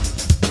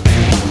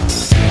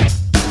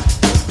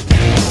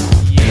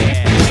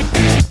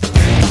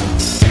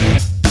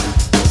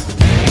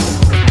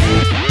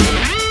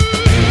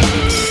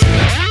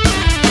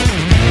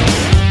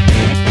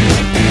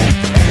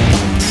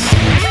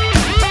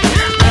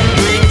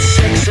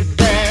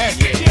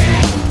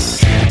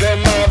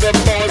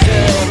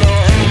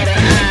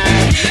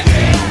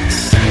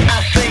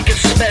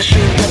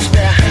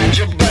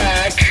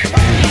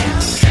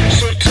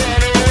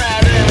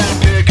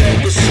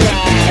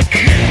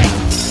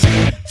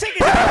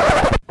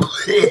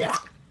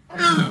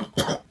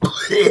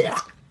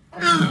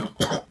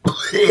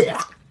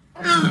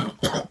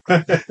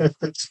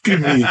 Give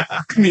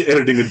me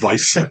editing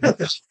advice.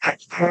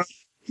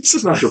 This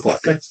is not your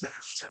podcast.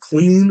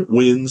 Queen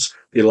wins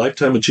a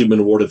Lifetime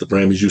Achievement Award at the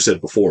Grammys. You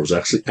said before. It was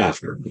actually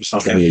after. It was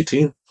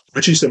 2018.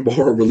 Richie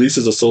Sambora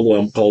releases a solo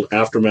album called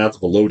Aftermath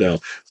of a Lowdown.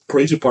 The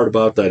crazy part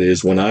about that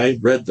is when I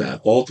read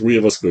that, all three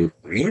of us go,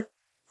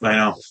 I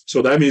know.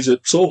 So that means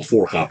it sold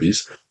 4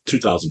 copies.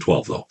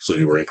 2012, though. So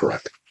you were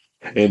incorrect.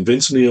 And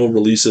Vince Neil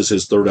releases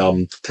his third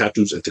album,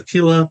 Tattoos and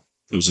Tequila.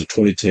 It was in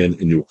 2010,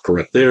 and you were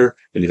correct there.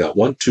 And you got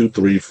 1, 2,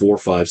 3, 4,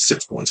 5,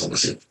 6 points on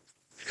this.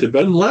 Did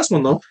better than the last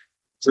one, though.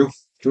 True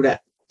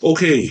that.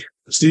 Okay,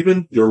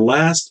 Stephen, your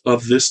last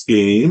of this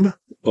game,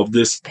 of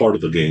this part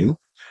of the game,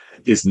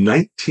 is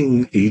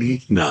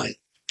 1989.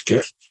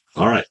 Okay.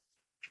 All right.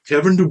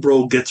 Kevin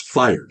Dubrow gets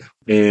fired,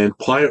 and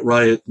Quiet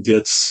Riot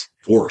gets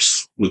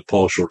worse with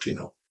Paul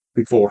Shortino.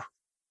 Before.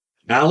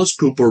 Alice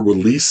Cooper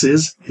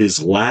releases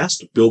his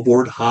last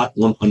Billboard Hot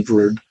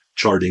 100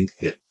 charting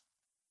hit.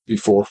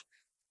 Before.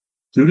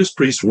 Judas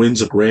Priest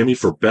wins a Grammy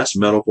for Best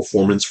Metal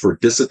Performance for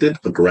Dissident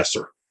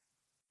Aggressor.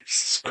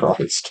 Jesus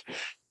Christ.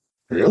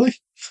 Really?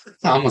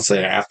 I'm going to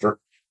say after.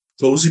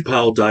 Cozy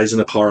Powell dies in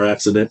a car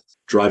accident,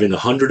 driving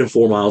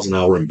 104 miles an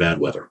hour in bad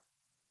weather.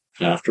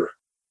 After.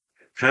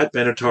 Pat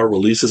Benatar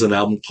releases an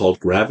album called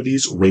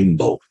Gravity's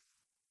Rainbow.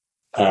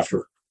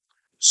 After.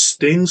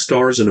 Sting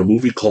stars in a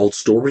movie called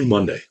Story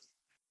Monday.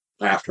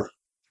 After.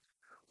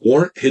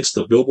 Warrant hits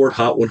the Billboard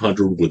Hot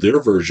 100 with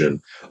their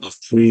version of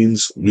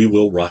Queen's We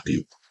Will Rock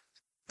You.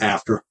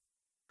 After.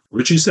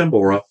 Richie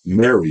Sambora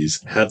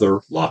marries Heather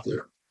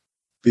Locklear.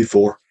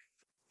 Before.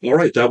 All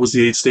right, that was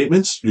the 8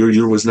 statements. Your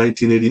year was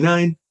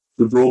 1989.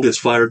 Dubrow gets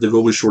fired to go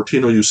with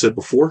Shortino, you said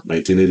before.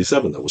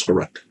 1987, that was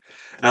correct.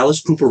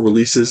 Alice Cooper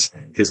releases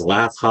his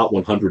last Hot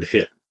 100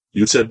 hit.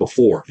 You said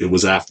before, it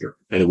was after.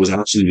 And it was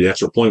actually the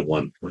extra point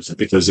one,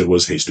 because it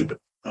was Hey Stupid.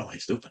 Oh, Hey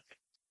Stupid.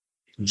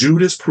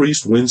 Judas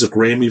Priest wins a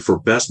Grammy for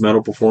Best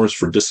Metal Performance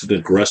for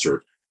Dissident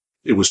Aggressor.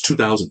 It was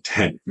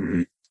 2010.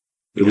 Mm-hmm.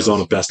 It was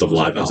on a Best of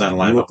Live album. It was on a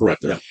live album. You were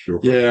correct.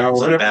 Yeah. It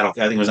was on Battle.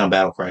 I think it was on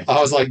Battle Cry.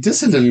 I was like,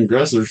 Dissident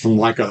Aggressor from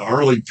like an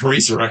early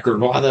Priest record.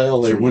 Why the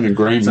hell they winning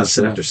Grammys? It's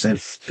not After Sin.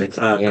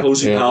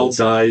 Cozy Powell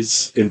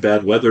dies in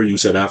bad weather. You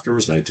said after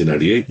was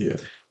 1998.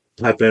 Yeah.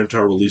 Pat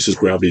Benatar releases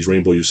Gravity's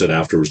Rainbow. You said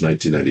after was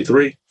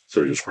 1993.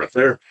 So you're correct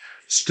there.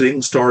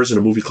 Sting stars in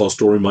a movie called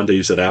Story Monday.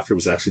 You said after. It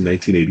was actually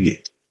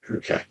 1988.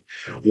 Okay.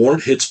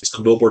 Warrant hits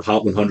the Billboard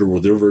Hot 100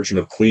 with their version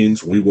of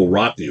Queen's We Will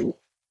Rock You.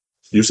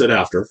 You said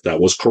after.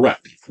 That was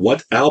correct.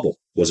 What album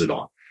was it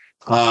on?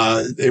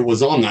 It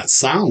was on that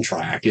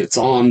soundtrack. It's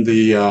on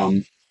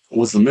the,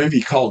 was the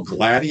movie called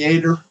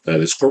Gladiator? That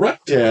is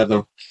correct. Yeah,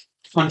 the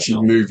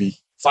punching movie,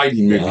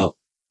 fighting movie.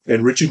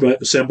 And Richie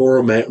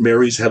Sambora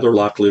marries Heather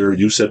Locklear.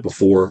 You said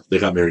before they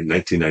got married in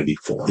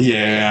 1994.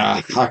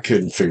 Yeah, I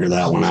couldn't figure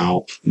that one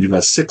out. You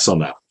got 6 on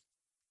that.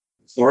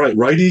 All right,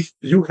 righty,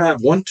 you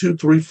have 1, 2,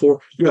 3, 4.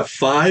 You have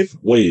 5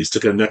 ways to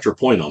get an extra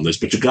point on this,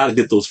 but you got to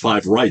get those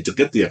 5 right to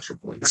get the extra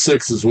point.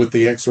 6 is with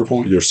the extra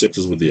point? Your 6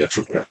 is with the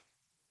extra point.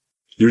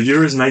 Your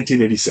year is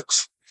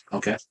 1986.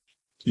 Okay.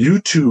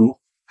 U2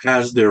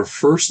 has their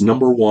first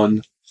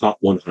 #1 Hot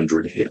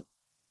 100 hit.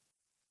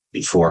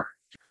 Before.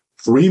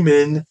 3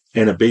 Men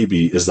and a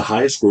Baby is the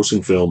highest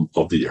grossing film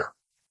of the year.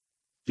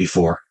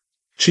 Before.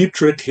 Cheap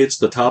Trick hits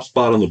the top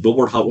spot on the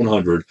Billboard Hot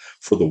 100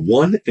 for the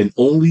one and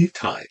only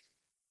time.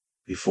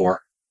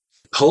 Before.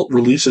 Cult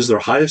releases their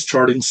highest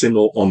charting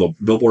single on the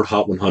Billboard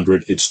Hot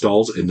 100. It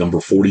stalls at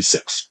number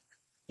 46.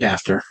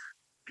 After.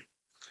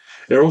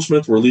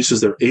 Aerosmith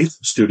releases their 8th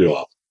studio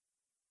album.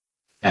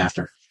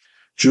 After.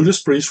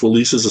 Judas Priest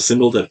releases a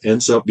single that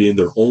ends up being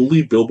their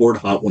only Billboard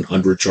Hot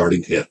 100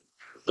 charting hit.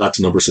 That's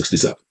number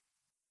 67.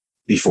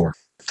 Before.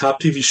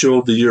 Top TV show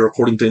of the year,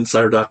 according to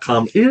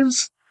Insider.com,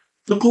 is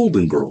The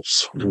Golden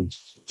Girls.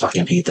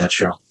 Fucking hate that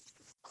show.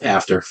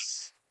 After.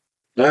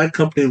 Bad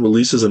Company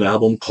releases an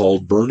album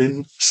called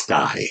Burning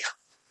Sky.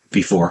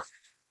 Before.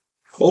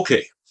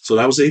 Okay, so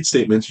that was 8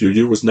 statements. Your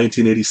year was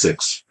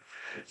 1986.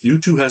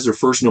 U2 has their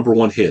first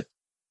 #1 hit.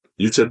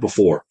 You said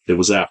before. It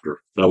was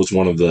after. That was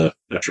one of the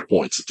extra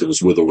points. It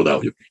was With or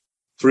Without You.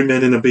 3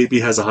 Men and a Baby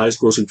has the highest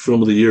grossing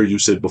film of the year. You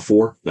said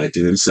before.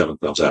 1987.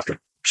 That was after.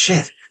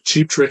 Shit.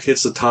 Cheap Trick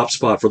hits the top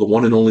spot for the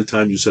one and only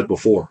time. You said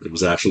before. It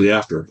was actually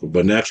after,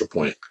 but an extra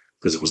point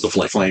because it was The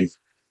Flame.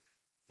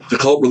 The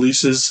Cult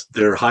releases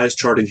their highest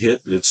charting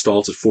hit. It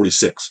stalls at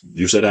 46.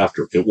 You said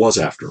after. It was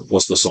after.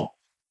 What's the song?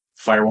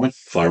 Firewoman.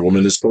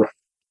 Firewoman is correct.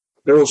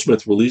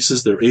 Aerosmith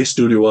releases their 8th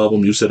studio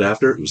album. You said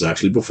after. It was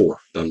actually before.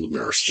 Done with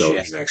Mirrors. So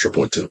an extra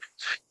point too.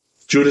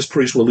 Judas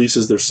Priest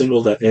releases their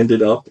single that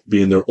ended up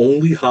being their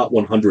only Hot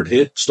 100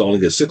 hit,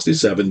 stalling at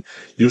 67.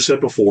 You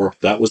said before.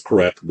 That was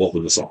correct. What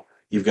was the song?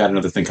 You've got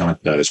another thing coming.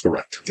 That is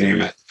correct.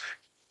 Damn it.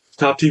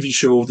 Top TV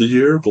show of the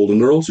year, Golden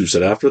Girls. You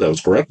said after. That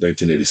was correct.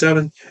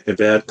 1987. And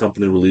Bad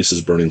Company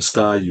releases Burning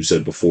Sky. You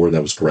said before.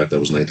 That was correct.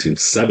 That was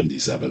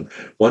 1977.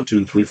 1,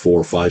 2, 3,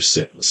 4, 5,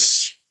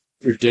 6.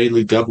 You're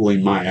daily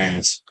doubling my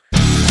ass.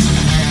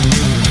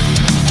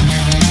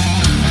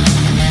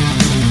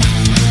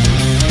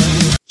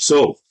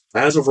 So,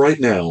 as of right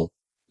now,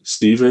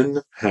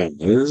 Steven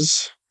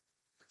has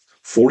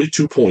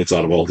 42 points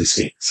out of all these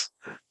games.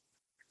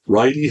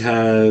 Righty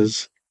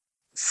has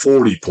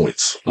 40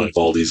 points out of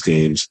all these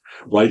games.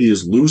 Righty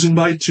is losing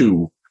by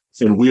 2,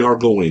 and we are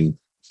going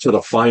to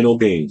the final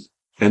game.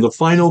 And the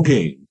final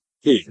game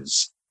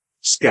is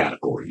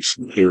categories.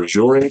 Here's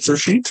your answer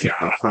sheet.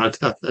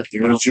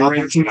 Here's your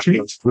answer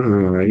sheet.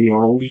 You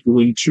are only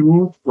doing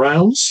 2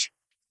 rounds.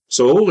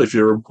 So if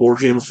you're a board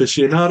game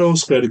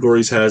aficionado,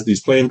 categories has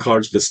these playing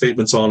cards with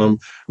statements on them.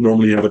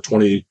 Normally you have a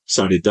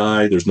 20-sided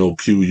die. There's no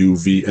Q, U,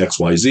 V, X,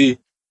 Y, Z.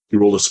 You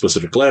roll a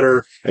specific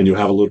letter, and you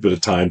have a little bit of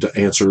time to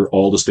answer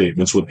all the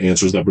statements with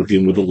answers that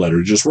begin with the letter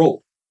you just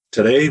rolled.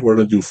 Today, we're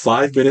going to do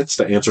 5 minutes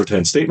to answer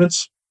 10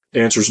 statements.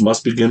 Answers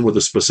must begin with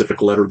a specific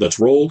letter that's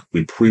rolled.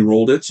 We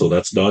pre-rolled it, so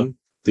that's done.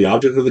 The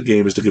object of the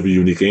game is to give a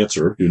unique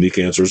answer. Unique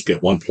answers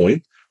get 1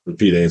 point.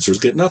 Repeat answers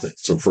get nothing.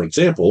 So, for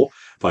example,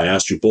 if I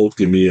asked you both,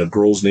 give me a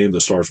girl's name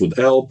that starts with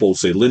L, both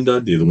say Linda,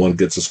 neither one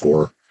gets a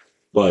score.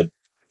 But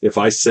if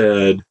I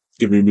said,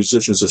 give me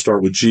musicians that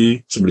start with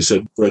G, somebody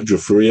said Greg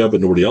Giuffria, but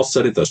nobody else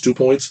said it, that's 2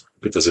 points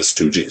because it's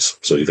 2 Gs.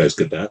 So you guys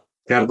get that.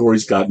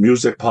 Categories got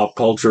music, pop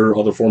culture,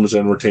 other forms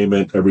of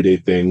entertainment, everyday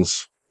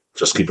things.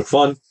 Just keep it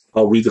fun.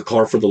 I'll read the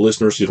card for the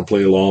listeners so you can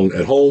play along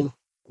at home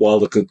while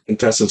the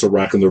contestants are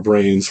racking their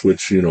brains,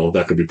 which,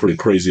 that could be pretty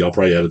crazy. I'll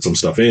probably add some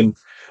stuff in.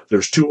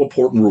 There's 2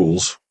 important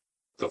rules.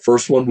 The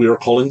first one we are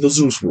calling the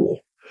Zeus rule,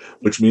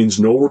 which means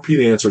no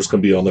repeat answers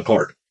can be on the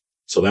card.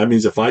 So that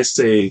means if I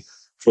say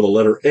for the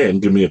letter N,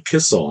 give me a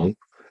Kiss song,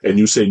 and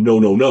you say no,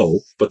 no, no,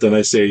 but then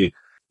I say,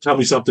 tell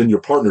me something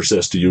your partner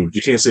says to you,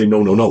 you can't say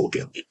no, no, no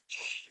again.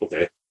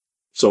 Okay?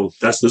 So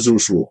that's the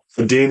Zeus rule.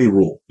 The Danny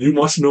rule. You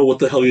must know what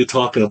the hell you're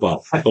talking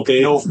about.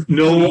 Okay?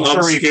 No,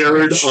 I'm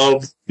scared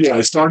of... Yeah,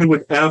 I started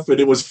with F, and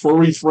it was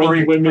furry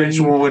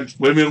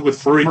women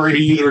with furry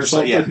feet or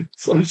something. Yeah.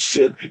 Some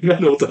shit. You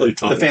gotta know what the hell you're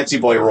talking about. The fancy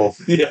boy rule.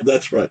 Yeah,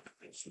 that's right.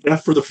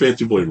 F for the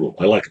fancy boy rule.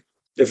 I like it.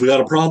 If we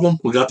got a problem,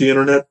 we got the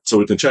internet, so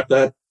we can check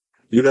that.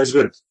 You guys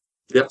good?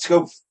 Yep. Let's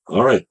go.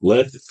 All right,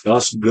 let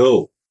us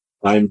go.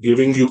 I'm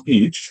giving you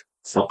each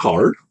a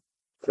card,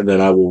 and then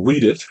I will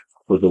read it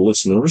for the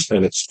listeners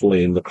and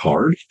explain the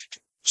card.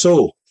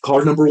 So,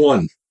 card number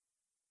 1.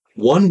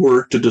 1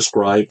 word to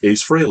describe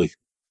Ace Frehley.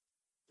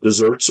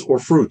 Desserts or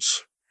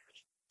fruits?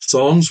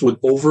 Songs with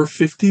over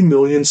 50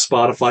 million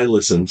Spotify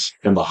listens,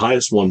 and the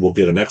highest one will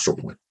get an extra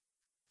point.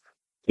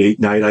 Date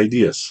night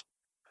ideas.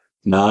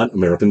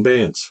 Non-American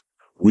bands.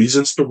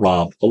 Reasons to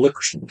rob a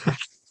liquor store.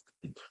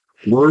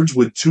 Words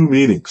with two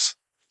meanings.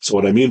 So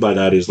what I mean by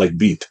that is like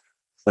beat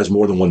has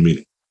more than one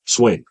meaning.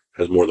 Swing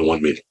has more than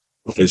one meaning.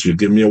 Okay, so you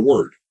give me a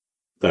word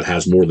that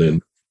has more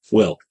than,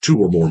 well, two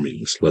or more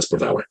meanings. Let's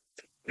put it that way.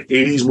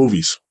 80s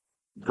movies.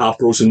 Top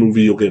grossing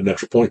movie, you'll get an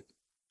extra point.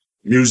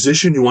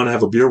 Musician you want to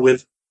have a beer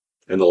with.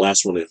 And the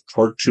last one is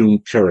cartoon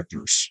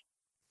characters.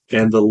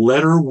 And the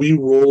letter we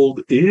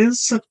rolled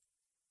is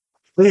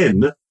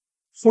N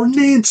for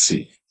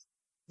Nancy.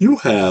 You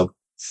have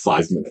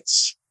 5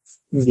 minutes.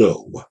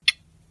 Go.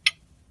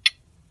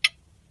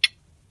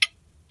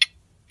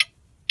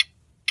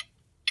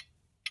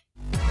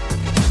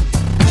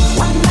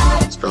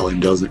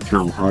 Spelling doesn't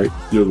count, right?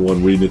 You're the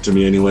one reading it to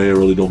me anyway. I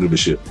really don't give a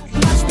shit.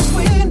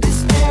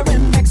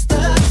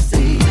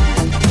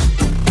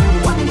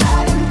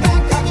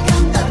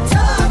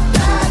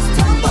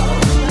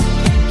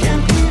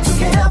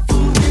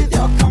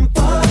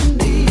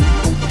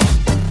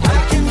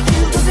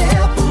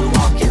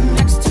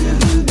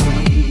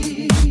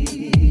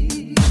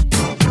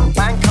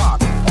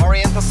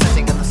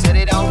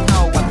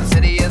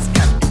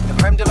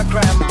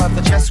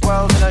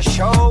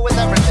 Show with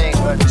everything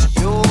but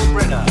Yul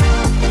Brynner.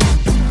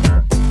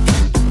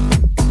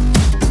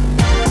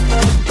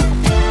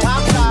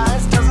 Time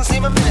flies, doesn't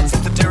seem a minute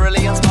since the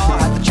Tyrolean Spa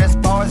had the chess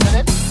bars in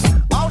it.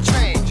 All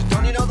change,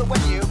 don't you know that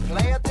when you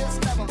play at this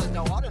level, there's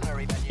no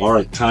ordinary venue. All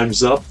right,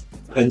 time's up.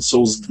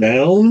 Pencils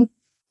down.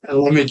 And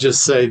let me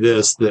just say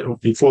this, that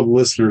before the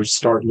listeners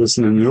start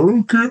listening,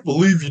 I can't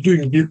believe you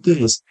didn't get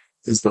this,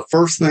 is the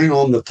first thing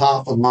on the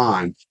top of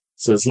mine.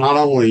 So it's not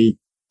only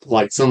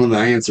like some of the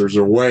answers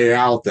are way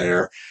out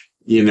there.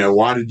 You know,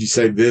 why did you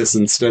say this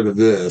instead of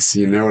this?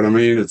 You know what I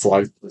mean? It's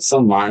like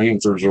some of my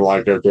answers are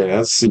like, okay,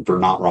 that's super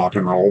not rock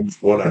and roll,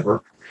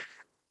 whatever.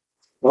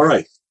 All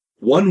right.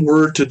 One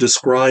word to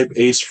describe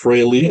Ace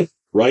Frehley.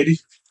 Righty?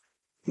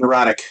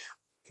 Neurotic.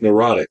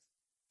 Neurotic.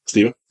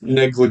 Steven?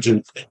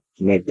 Negligent.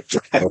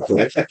 Negligent.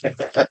 Okay.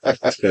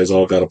 You guys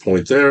all got a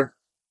point there.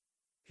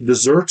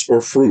 Desserts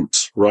or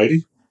fruits.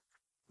 Righty?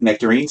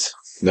 Nectarines.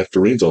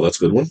 Nectarines. Oh, that's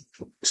a good one.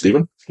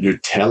 Steven?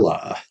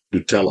 Nutella.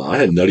 Nutella. I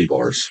had Nutty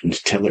Bars.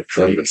 Nutella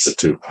treats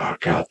too. Oh,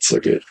 God, so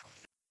good.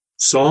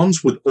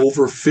 Songs with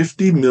over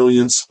 50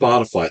 million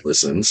Spotify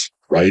listens.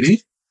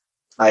 Righty?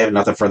 I have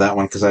nothing for that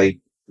one because I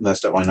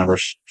messed up my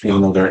numbers.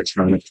 Even though they're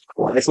extremely.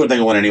 I wouldn't think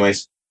of one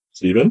anyways.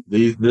 Steven?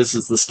 This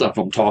is the stuff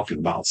I'm talking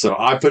about. So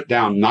I put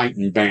down Night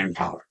in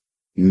Bangkok.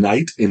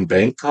 Night in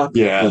Bangkok?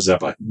 Yeah. What's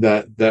that by?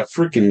 That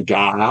freaking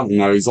guy, I don't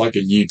know, he's like a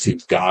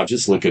YouTube guy.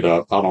 Just look it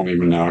up. I don't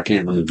even know. I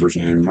can't remember his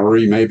name.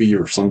 Murray, maybe,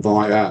 or something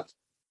like that.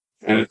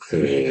 And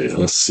okay,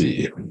 let's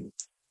see.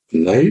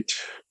 Night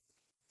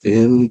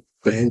in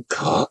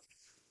Bangkok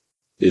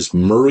is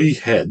Murray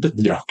Head.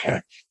 Yeah,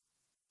 okay.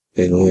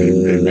 And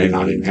it may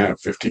not even have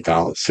 50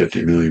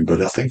 million,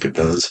 but I think it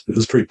does. It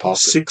was pretty popular.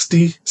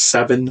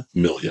 67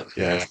 million.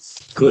 Yeah.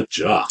 Good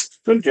job.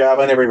 Good job.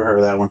 I never even heard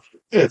of that one.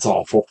 It's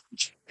awful.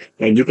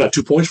 And you got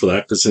 2 points for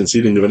that because since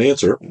he didn't give an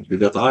answer, you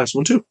got the highest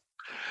one too.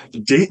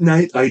 Date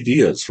night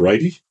ideas,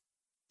 righty?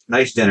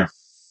 Nice dinner.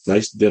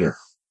 Nice dinner.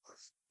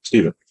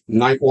 Steven?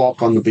 Night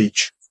walk on the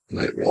beach.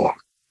 Night walk.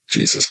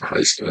 Jesus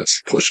Christ,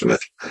 that's pushing it.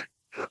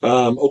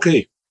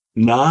 Okay.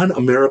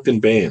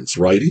 Non-American bands,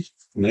 righty?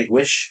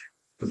 Nightwish.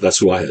 That's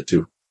who I had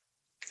too.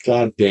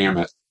 God damn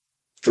it.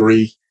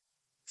 3.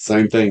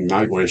 Same thing,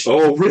 Nightwish.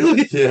 Oh,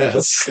 really?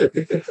 Yes.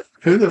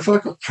 Who the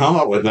fuck would come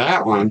up with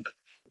that one?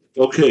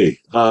 Okay.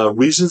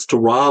 Reasons to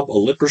rob a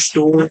liquor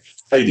store.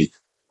 Heidi.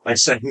 I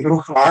said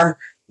new car.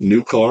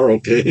 New car,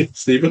 okay.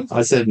 Steven?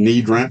 I said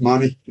need rent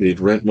money. Need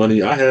rent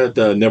money. I had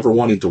never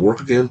wanting to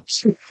work again.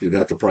 You'd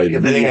have to probably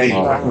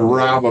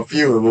rob a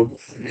few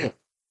of them.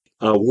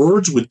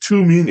 Words with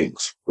 2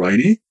 meanings.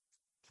 Righty?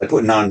 I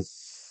put none.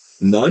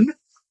 None?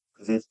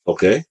 Mm-hmm.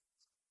 Okay.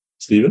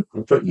 Steven?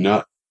 I put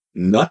nut.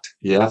 Nut?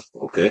 Yeah.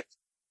 Okay.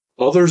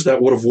 Others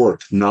that would have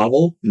worked.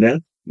 Novel,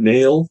 net,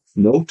 nail,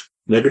 note,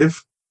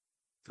 negative.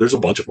 There's a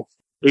bunch of them.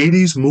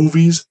 80s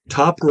movies.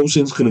 Top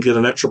grossing's going to get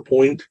an extra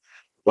point.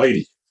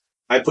 Righty.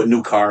 I put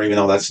new car, even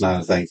though that's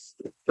not a thing.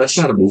 That's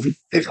not a movie.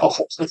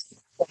 Steven?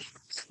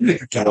 New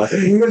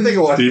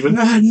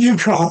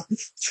car.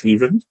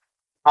 Steven?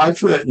 I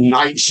put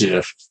Night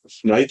Shift.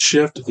 Night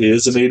Shift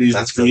is an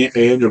 80s movie,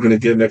 and you're going to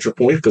get an extra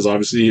point because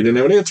obviously you didn't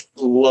have an answer.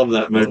 Love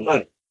that movie.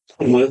 I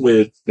went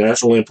with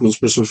National Lampoon's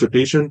Christmas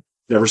Vacation.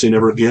 Never Say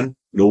Never Again.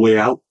 No Way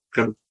Out.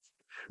 Kind of.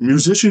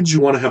 Musicians you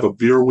want to have a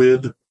beer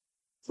with.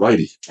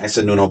 Righty. I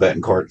said Nuno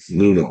Betancourt.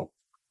 Nuno.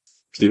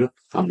 Steven?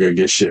 I'm going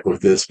to get shit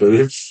with this, but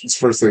it's the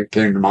first thing that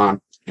came to mind.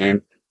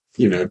 And,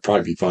 you know, it'd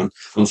probably be fun.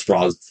 I'm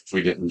surprised if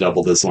we didn't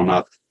double this one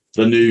up.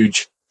 The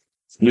Nuge.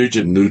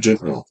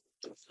 Nugent. Oh.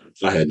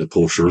 I had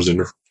Nicole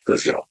Scherzinger.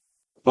 Let's go.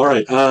 All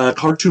right.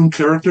 Cartoon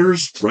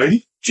characters.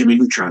 Righty? Jimmy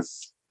Neutron.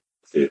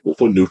 Okay, we'll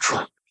put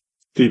Neutron.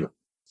 Steven?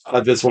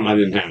 This one I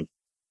didn't have.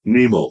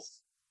 Nemo.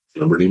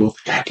 Remember Nemo?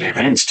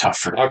 It's tough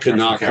for. I could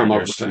not come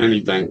up with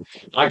anything.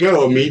 I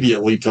go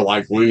immediately to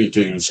like Looney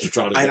Tunes to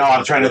try to. I know.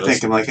 I'm trying to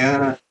think. I'm like,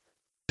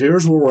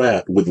 Here's where we're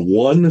at with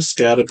 1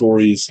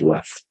 categories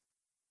left.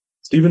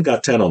 Steven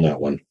got 10 on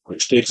that one,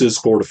 which takes his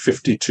score to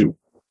 52.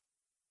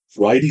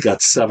 Righty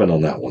got 7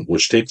 on that one,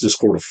 which takes his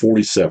score to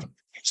 47.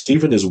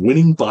 Steven is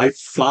winning by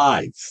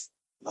 5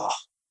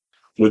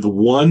 with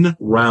 1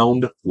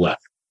 round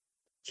left.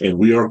 And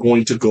we are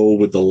going to go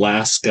with the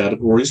last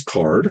categories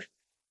card.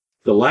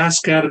 The last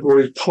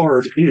category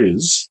card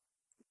is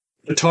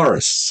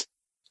guitarists.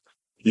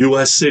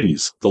 U.S.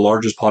 cities, the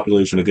largest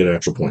population to get an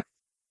extra point.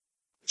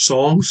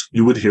 Songs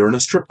you would hear in a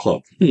strip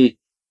club.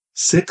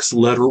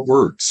 6-letter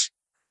words.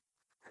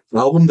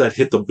 Album that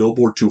hit the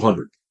Billboard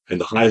 200 and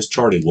the highest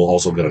charting will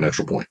also get an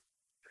extra point.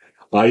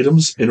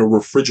 Items in a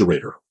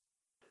refrigerator.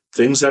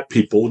 Things that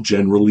people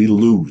generally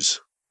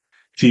lose.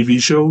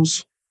 TV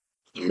shows,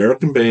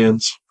 American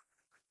bands,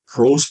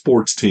 pro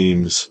sports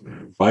teams.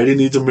 Friday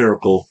Needs a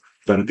Miracle.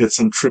 Better get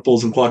some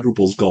triples and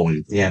quadruples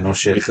going. Yeah, no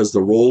shit. Because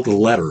the rolled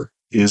letter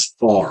is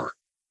R.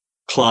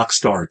 Clock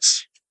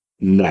starts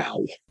now.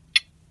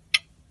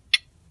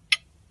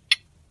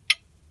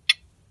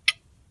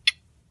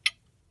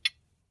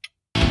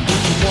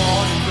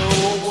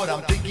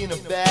 I'm thinking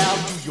about.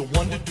 Do you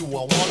wonder, do I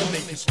want to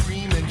make you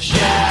scream and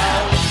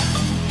shout?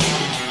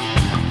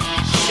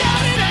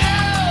 Shout it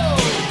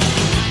out!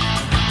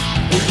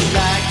 Would you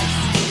like to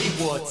see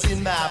what's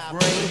in my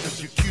brain? Does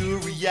your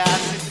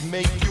curiosity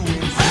make you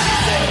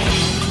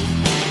insane?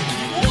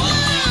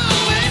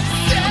 Whoa,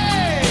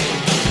 insane!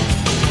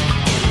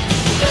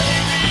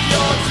 Baby,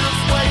 you're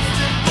just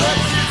wasting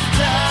precious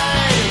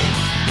time.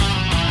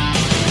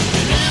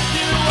 And if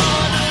you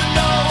want to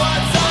know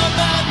what's on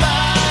my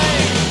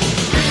mind,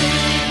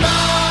 read my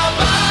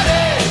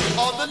body.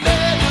 All the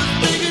letters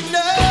big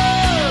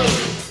enough.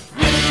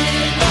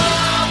 Read my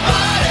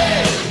body.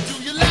 Do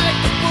you like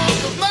the book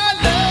of my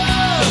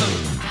love?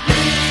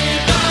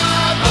 Read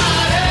my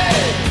body.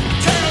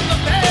 Turn the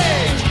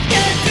page.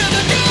 Get to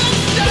the good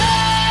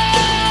stuff.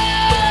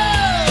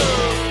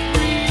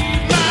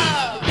 Read my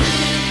body.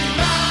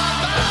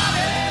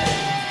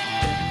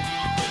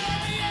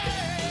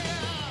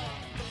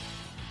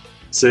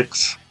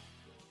 6,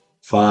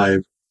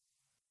 5,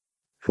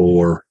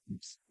 4,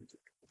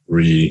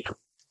 3,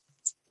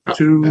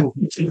 2,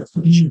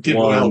 You did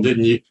 1. well,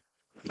 didn't you?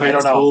 I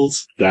don't know.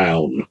 Pencils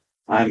down.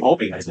 I'm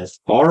hoping I did.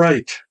 All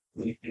right.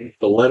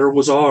 The letter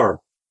was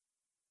R.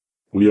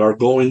 We are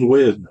going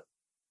with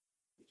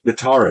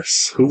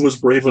guitarists. Who was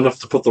brave enough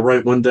to put the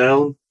right one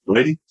down?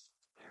 Righty?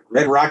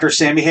 Red Rocker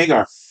Sammy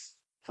Hagar.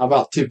 How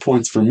about 2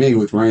 points for me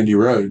with Randy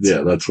Rhoads?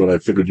 Yeah, that's what I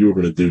figured you were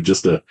going to do,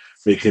 just to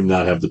make him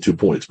not have the 2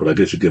 points. But I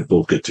guess you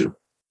both get 2.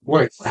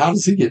 Wait, how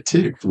does he get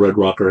 2? Red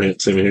Rocker,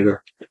 Sammy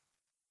Hagar.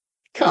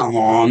 Come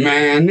on,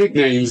 man.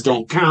 Nicknames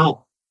don't count.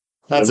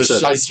 That's a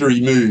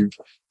shystery move.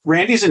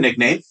 Randy's a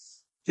nickname.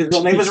 His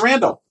real name is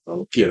Randall.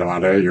 Oh, get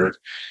out of here.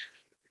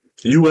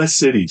 U.S.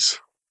 cities.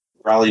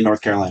 Raleigh,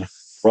 North Carolina.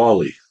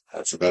 Raleigh.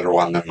 That's a better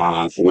one than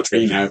mine. What's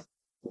Reno?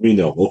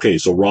 Reno. Okay,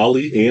 so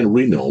Raleigh and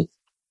Reno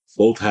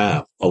both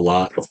have a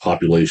lot of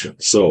population.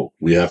 So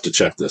we have to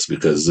check this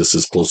because this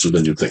is closer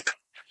than you think.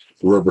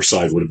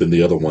 Riverside would have been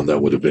the other one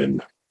that would have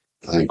been.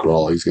 I think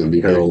Raleigh's going to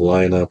be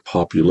Carolina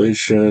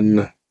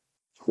population.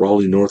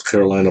 Raleigh, North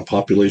Carolina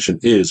population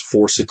is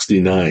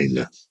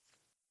 469.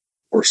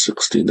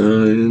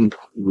 469.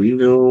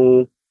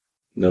 Reno,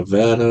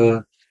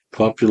 Nevada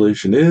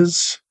population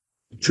is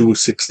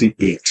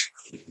 268.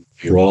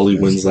 Raleigh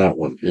wins that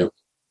one. Yep.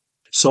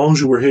 Songs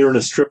you were hearing in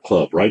a strip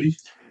club, righty?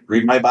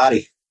 Read My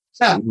Body.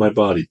 Yeah. Read My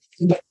Body.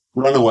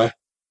 Runaway.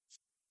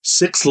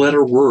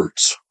 6-letter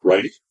words,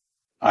 righty?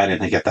 I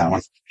didn't get that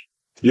one.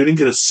 You didn't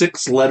get a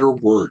 6-letter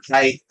word.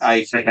 I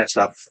messed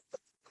up.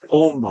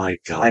 Oh my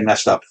God. I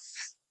messed up.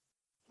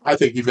 I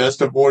think you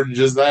messed up more than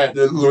just that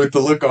with the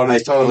look on I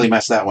his totally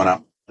messed that one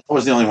up. That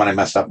was the only one I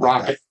messed up.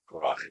 Rocket.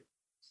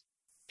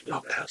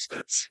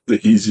 That's the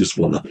easiest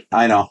one.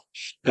 I know.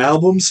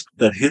 Albums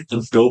that hit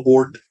the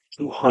Billboard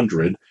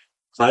 200.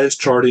 Highest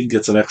charting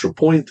gets an extra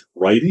point.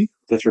 Righty?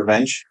 That's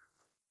Revenge.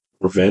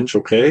 Revenge,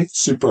 okay.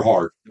 Super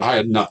hard. I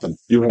had nothing.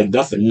 You had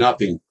nothing.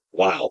 Nothing.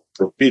 Wow.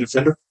 Repeat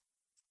offender?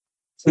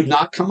 Could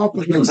not come up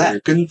with What was that? I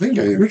couldn't think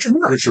of it. Richard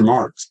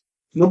Marx.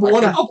 Number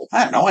one album.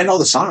 I don't know. I know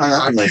the song.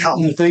 I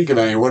couldn't think of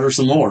any. What are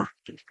some more?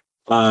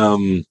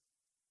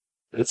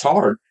 It's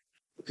hard.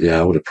 Yeah,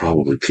 I would have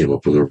probably came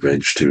up with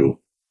Revenge too.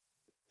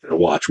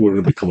 Watch, we're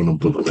going to be coming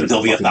up with a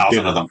There'll be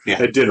 1,000 of them.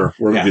 Yeah. At dinner,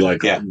 we're going to be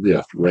like,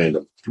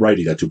 random.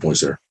 Righty, got 2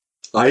 points there.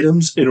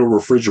 Items in a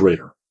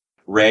refrigerator.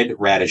 Red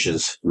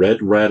radishes.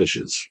 Red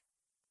radishes.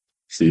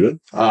 Steven?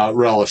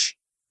 Relish.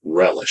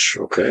 Relish,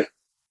 okay.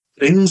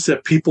 Things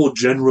that people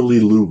generally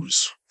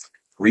lose.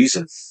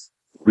 Reason.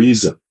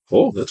 Reason.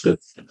 Oh, that's good.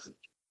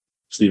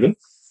 Steven?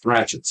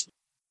 Ratchets.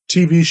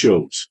 TV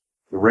shows.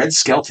 The Red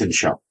Skelton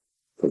Show.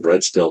 The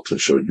Red Skelton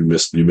Show. You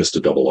missed a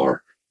double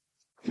R.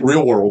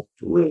 Real World.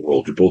 Real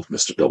World. You both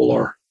missed a double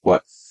R.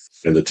 What?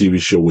 And the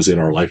TV show was in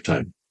our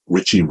lifetime.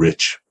 Richie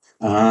Rich.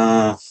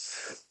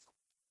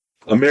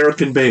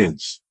 American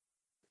bands.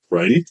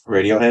 Righty?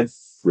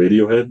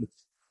 Radiohead.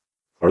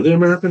 Are they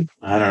American?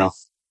 I don't know.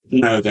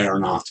 No, they are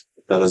not.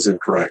 That is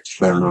incorrect.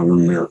 They're not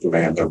an American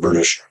band. They're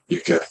British,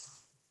 UK.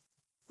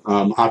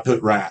 I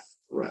put Rat.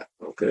 Rat,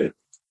 okay.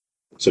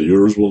 So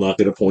yours will not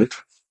get a point.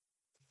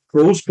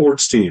 Pro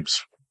sports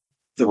teams.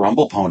 The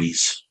Rumble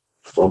Ponies.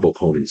 Rumble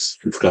Ponies.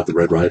 You forgot the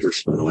Red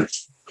Riders, by the way.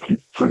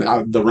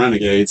 The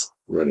Renegades.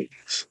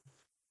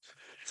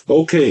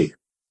 Okay.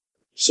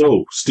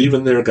 So,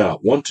 Stephen there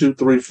got 1, 2,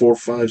 3, 4,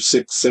 5,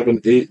 6,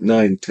 7, 8,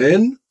 9,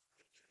 10,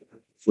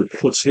 which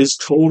puts his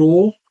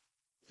total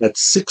at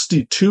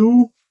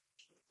 62.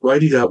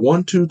 Righty got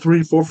 1, 2,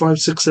 3, 4, 5,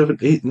 6, 7,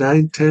 8,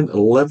 9, 10,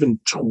 11,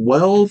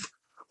 12,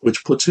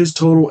 which puts his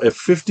total at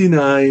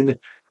 59.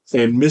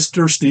 And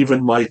Mr.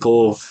 Stephen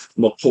Michael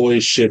McCoy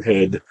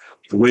Shithead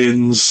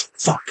wins.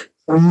 Fuck.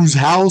 Whose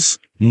house?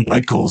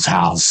 Michael's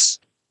house.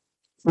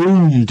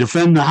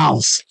 Defend the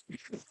house.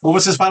 What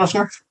was his final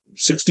score?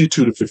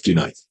 62 to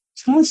 59.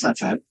 That's not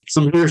bad.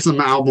 Here's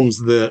some albums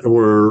that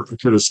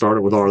could have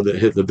started with R that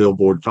hit the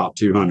Billboard Top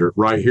 200.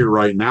 Right Here,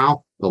 Right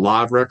Now, the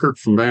live record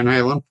from Van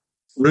Halen.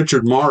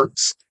 Richard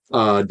Marx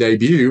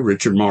debut,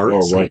 Richard Marx.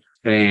 Oh, right.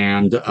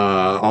 And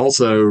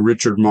also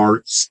Richard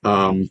Marx,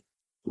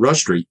 Rush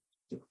Street.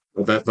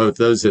 I bet both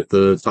those hit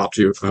the top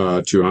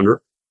 200.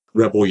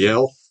 Rebel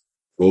Yell.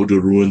 Road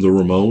to Ruin the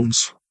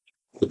Ramones.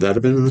 Would that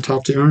have been in the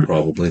top 200?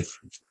 Probably.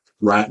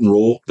 Rat and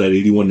Roll, that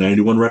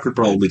 81-91 record,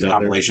 probably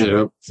got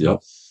there.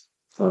 Yep.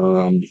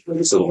 So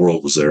the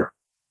World was there,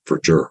 for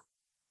sure.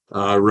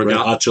 Red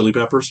Hot Chili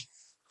Peppers,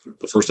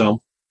 the first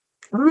album.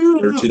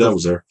 Guarantee that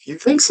was there. You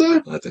think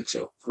so? I think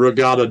so.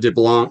 Regatta de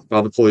Blanc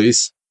by the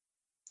Police.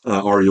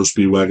 REO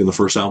Speedwagon, the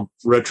first album.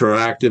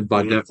 Retroactive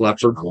by Def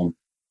Leppard.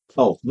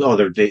 Oh, no,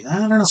 they're... I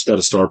don't know. It's got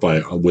to start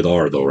with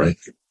R, though, right?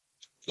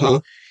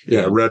 Huh?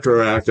 Yeah,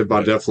 Retroactive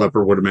by Def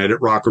Leppard would have made it.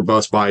 Rock or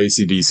Bust by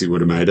AC/DC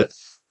would have made it.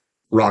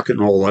 Rock and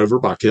Roll Over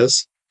by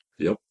Kiss.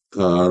 Yep.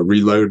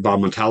 Reload by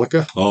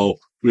Metallica. Oh,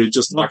 we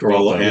just talked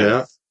about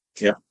that.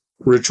 Yeah.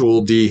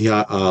 Ritual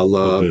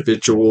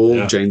Habitual,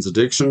 yeah. Jane's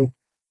Addiction.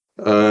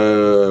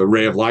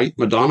 Ray of Light,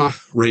 Madonna.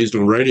 Raised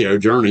on Radio,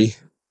 Journey.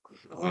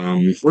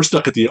 We're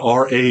stuck at the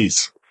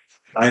RAs.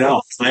 I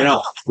know.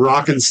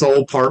 Rock and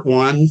Soul Part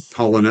 1,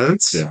 Hall &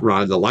 Oates. Yeah.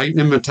 Ride the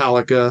Lightning,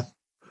 Metallica.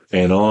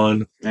 And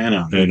on.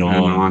 Yeah. And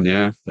on.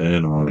 Damn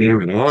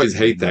it, I always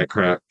hate that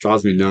crap.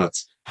 Drives me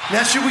nuts.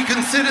 Now, should we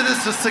consider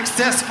this a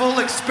successful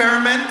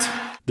experiment?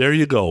 There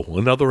you go.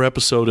 Another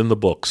episode in the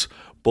books.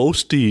 Both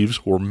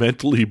Steves were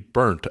mentally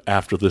burnt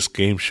after this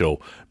game show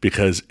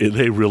because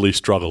they really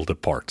struggled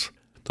at parts.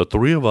 The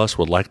three of us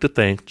would like to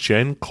thank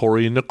Jen,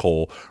 Corey, and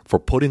Nicole for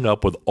putting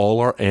up with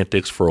all our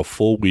antics for a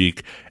full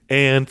week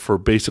and for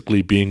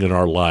basically being in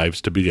our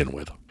lives to begin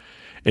with.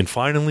 And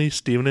finally,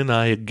 Stephen and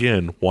I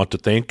again want to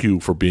thank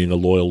you for being a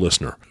loyal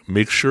listener.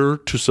 Make sure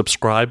to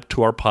subscribe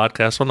to our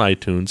podcast on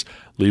iTunes,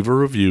 leave a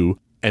review,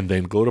 and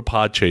then go to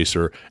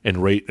Podchaser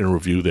and rate and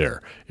review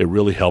there. It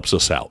really helps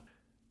us out.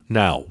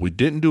 Now, we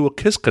didn't do a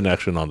Kiss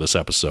connection on this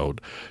episode,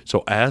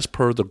 so as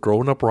per the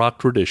Growing Up Rock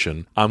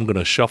tradition, I'm going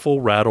to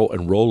shuffle, rattle,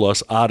 and roll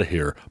us out of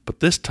here, but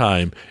this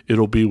time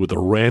it'll be with a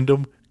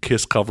random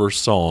Kiss cover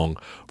song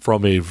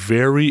from a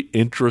very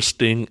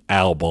interesting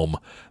album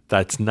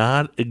that's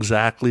not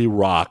exactly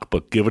rock,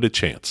 but give it a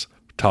chance.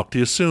 Talk to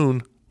you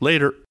soon.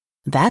 Later.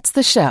 That's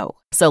the show,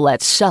 so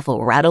let's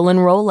shuffle, rattle,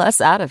 and roll us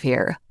out of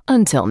here.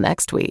 Until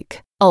next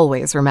week.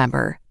 Always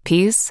remember,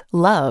 peace,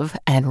 love,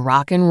 and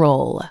rock and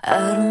roll.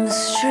 Out on the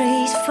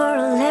streets for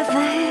a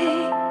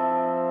living,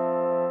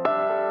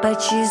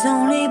 but she's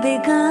only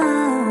begun.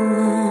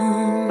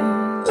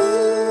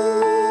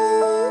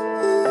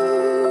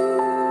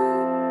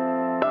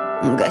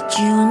 Got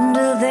you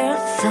under their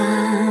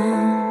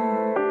thumb.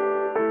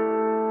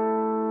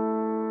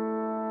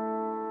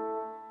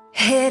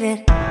 Hit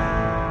it.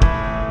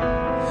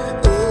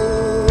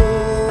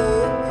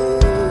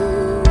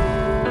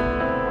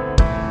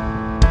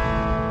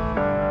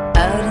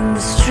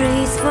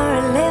 Streets for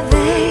a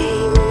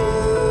living,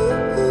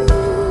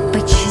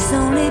 but she's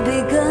only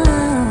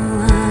begun.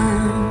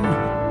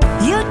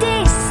 Your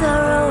days,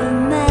 sorrow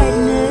and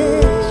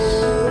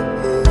madness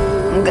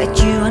got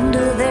you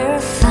under their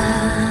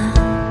thumb.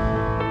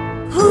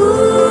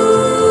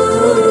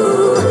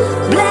 Ooh,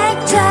 black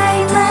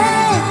tie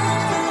man.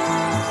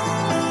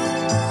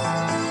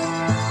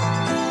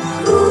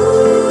 Ooh,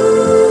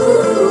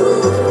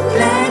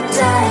 black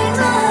tie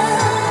man.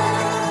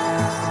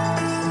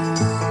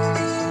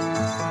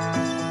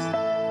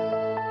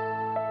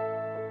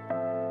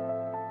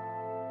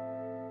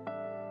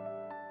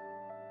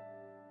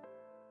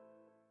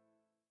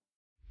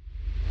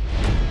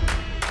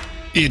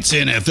 It's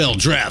NFL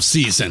draft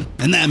season,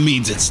 and that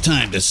means it's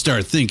time to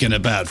start thinking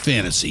about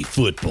fantasy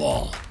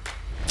football.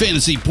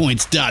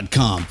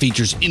 FantasyPoints.com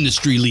features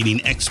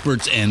industry-leading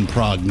experts and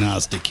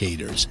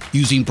prognosticators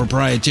using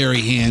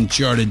proprietary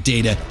hand-charted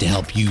data to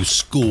help you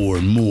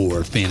score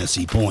more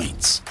fantasy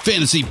points.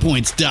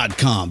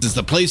 FantasyPoints.com is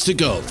the place to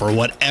go for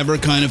whatever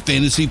kind of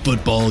fantasy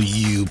football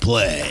you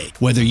play.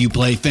 Whether you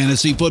play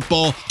fantasy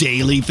football,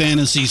 daily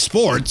fantasy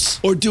sports,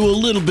 or do a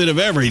little bit of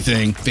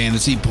everything,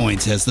 Fantasy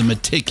Points has the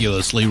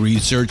meticulously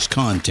researched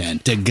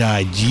content to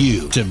guide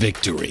you to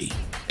victory.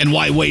 And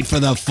why wait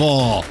for the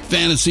fall?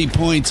 Fantasy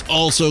Points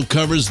also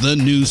covers the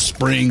new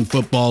spring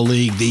football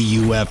league, the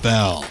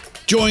UFL.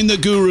 Join the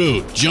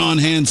guru, John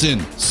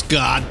Hansen,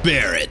 Scott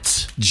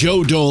Barrett,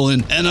 Joe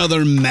Dolan, and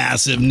other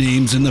massive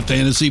names in the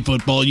fantasy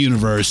football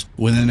universe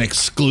with an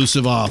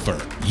exclusive offer.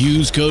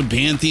 Use code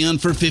Pantheon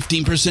for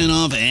 15%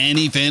 off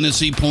any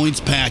Fantasy Points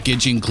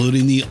package,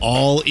 including the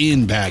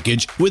all-in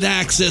package, with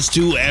access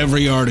to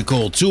every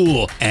article,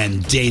 tool,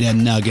 and data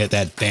nugget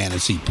that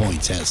Fantasy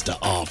Points has to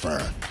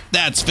offer.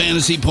 That's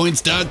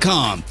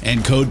FantasyPoints.com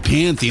and code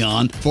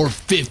Pantheon for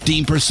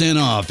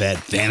 15% off at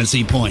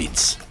Fantasy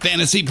Points.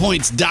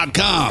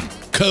 FantasyPoints.com,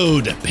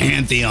 code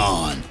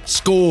Pantheon.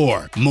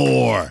 Score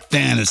more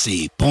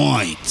fantasy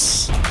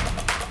points.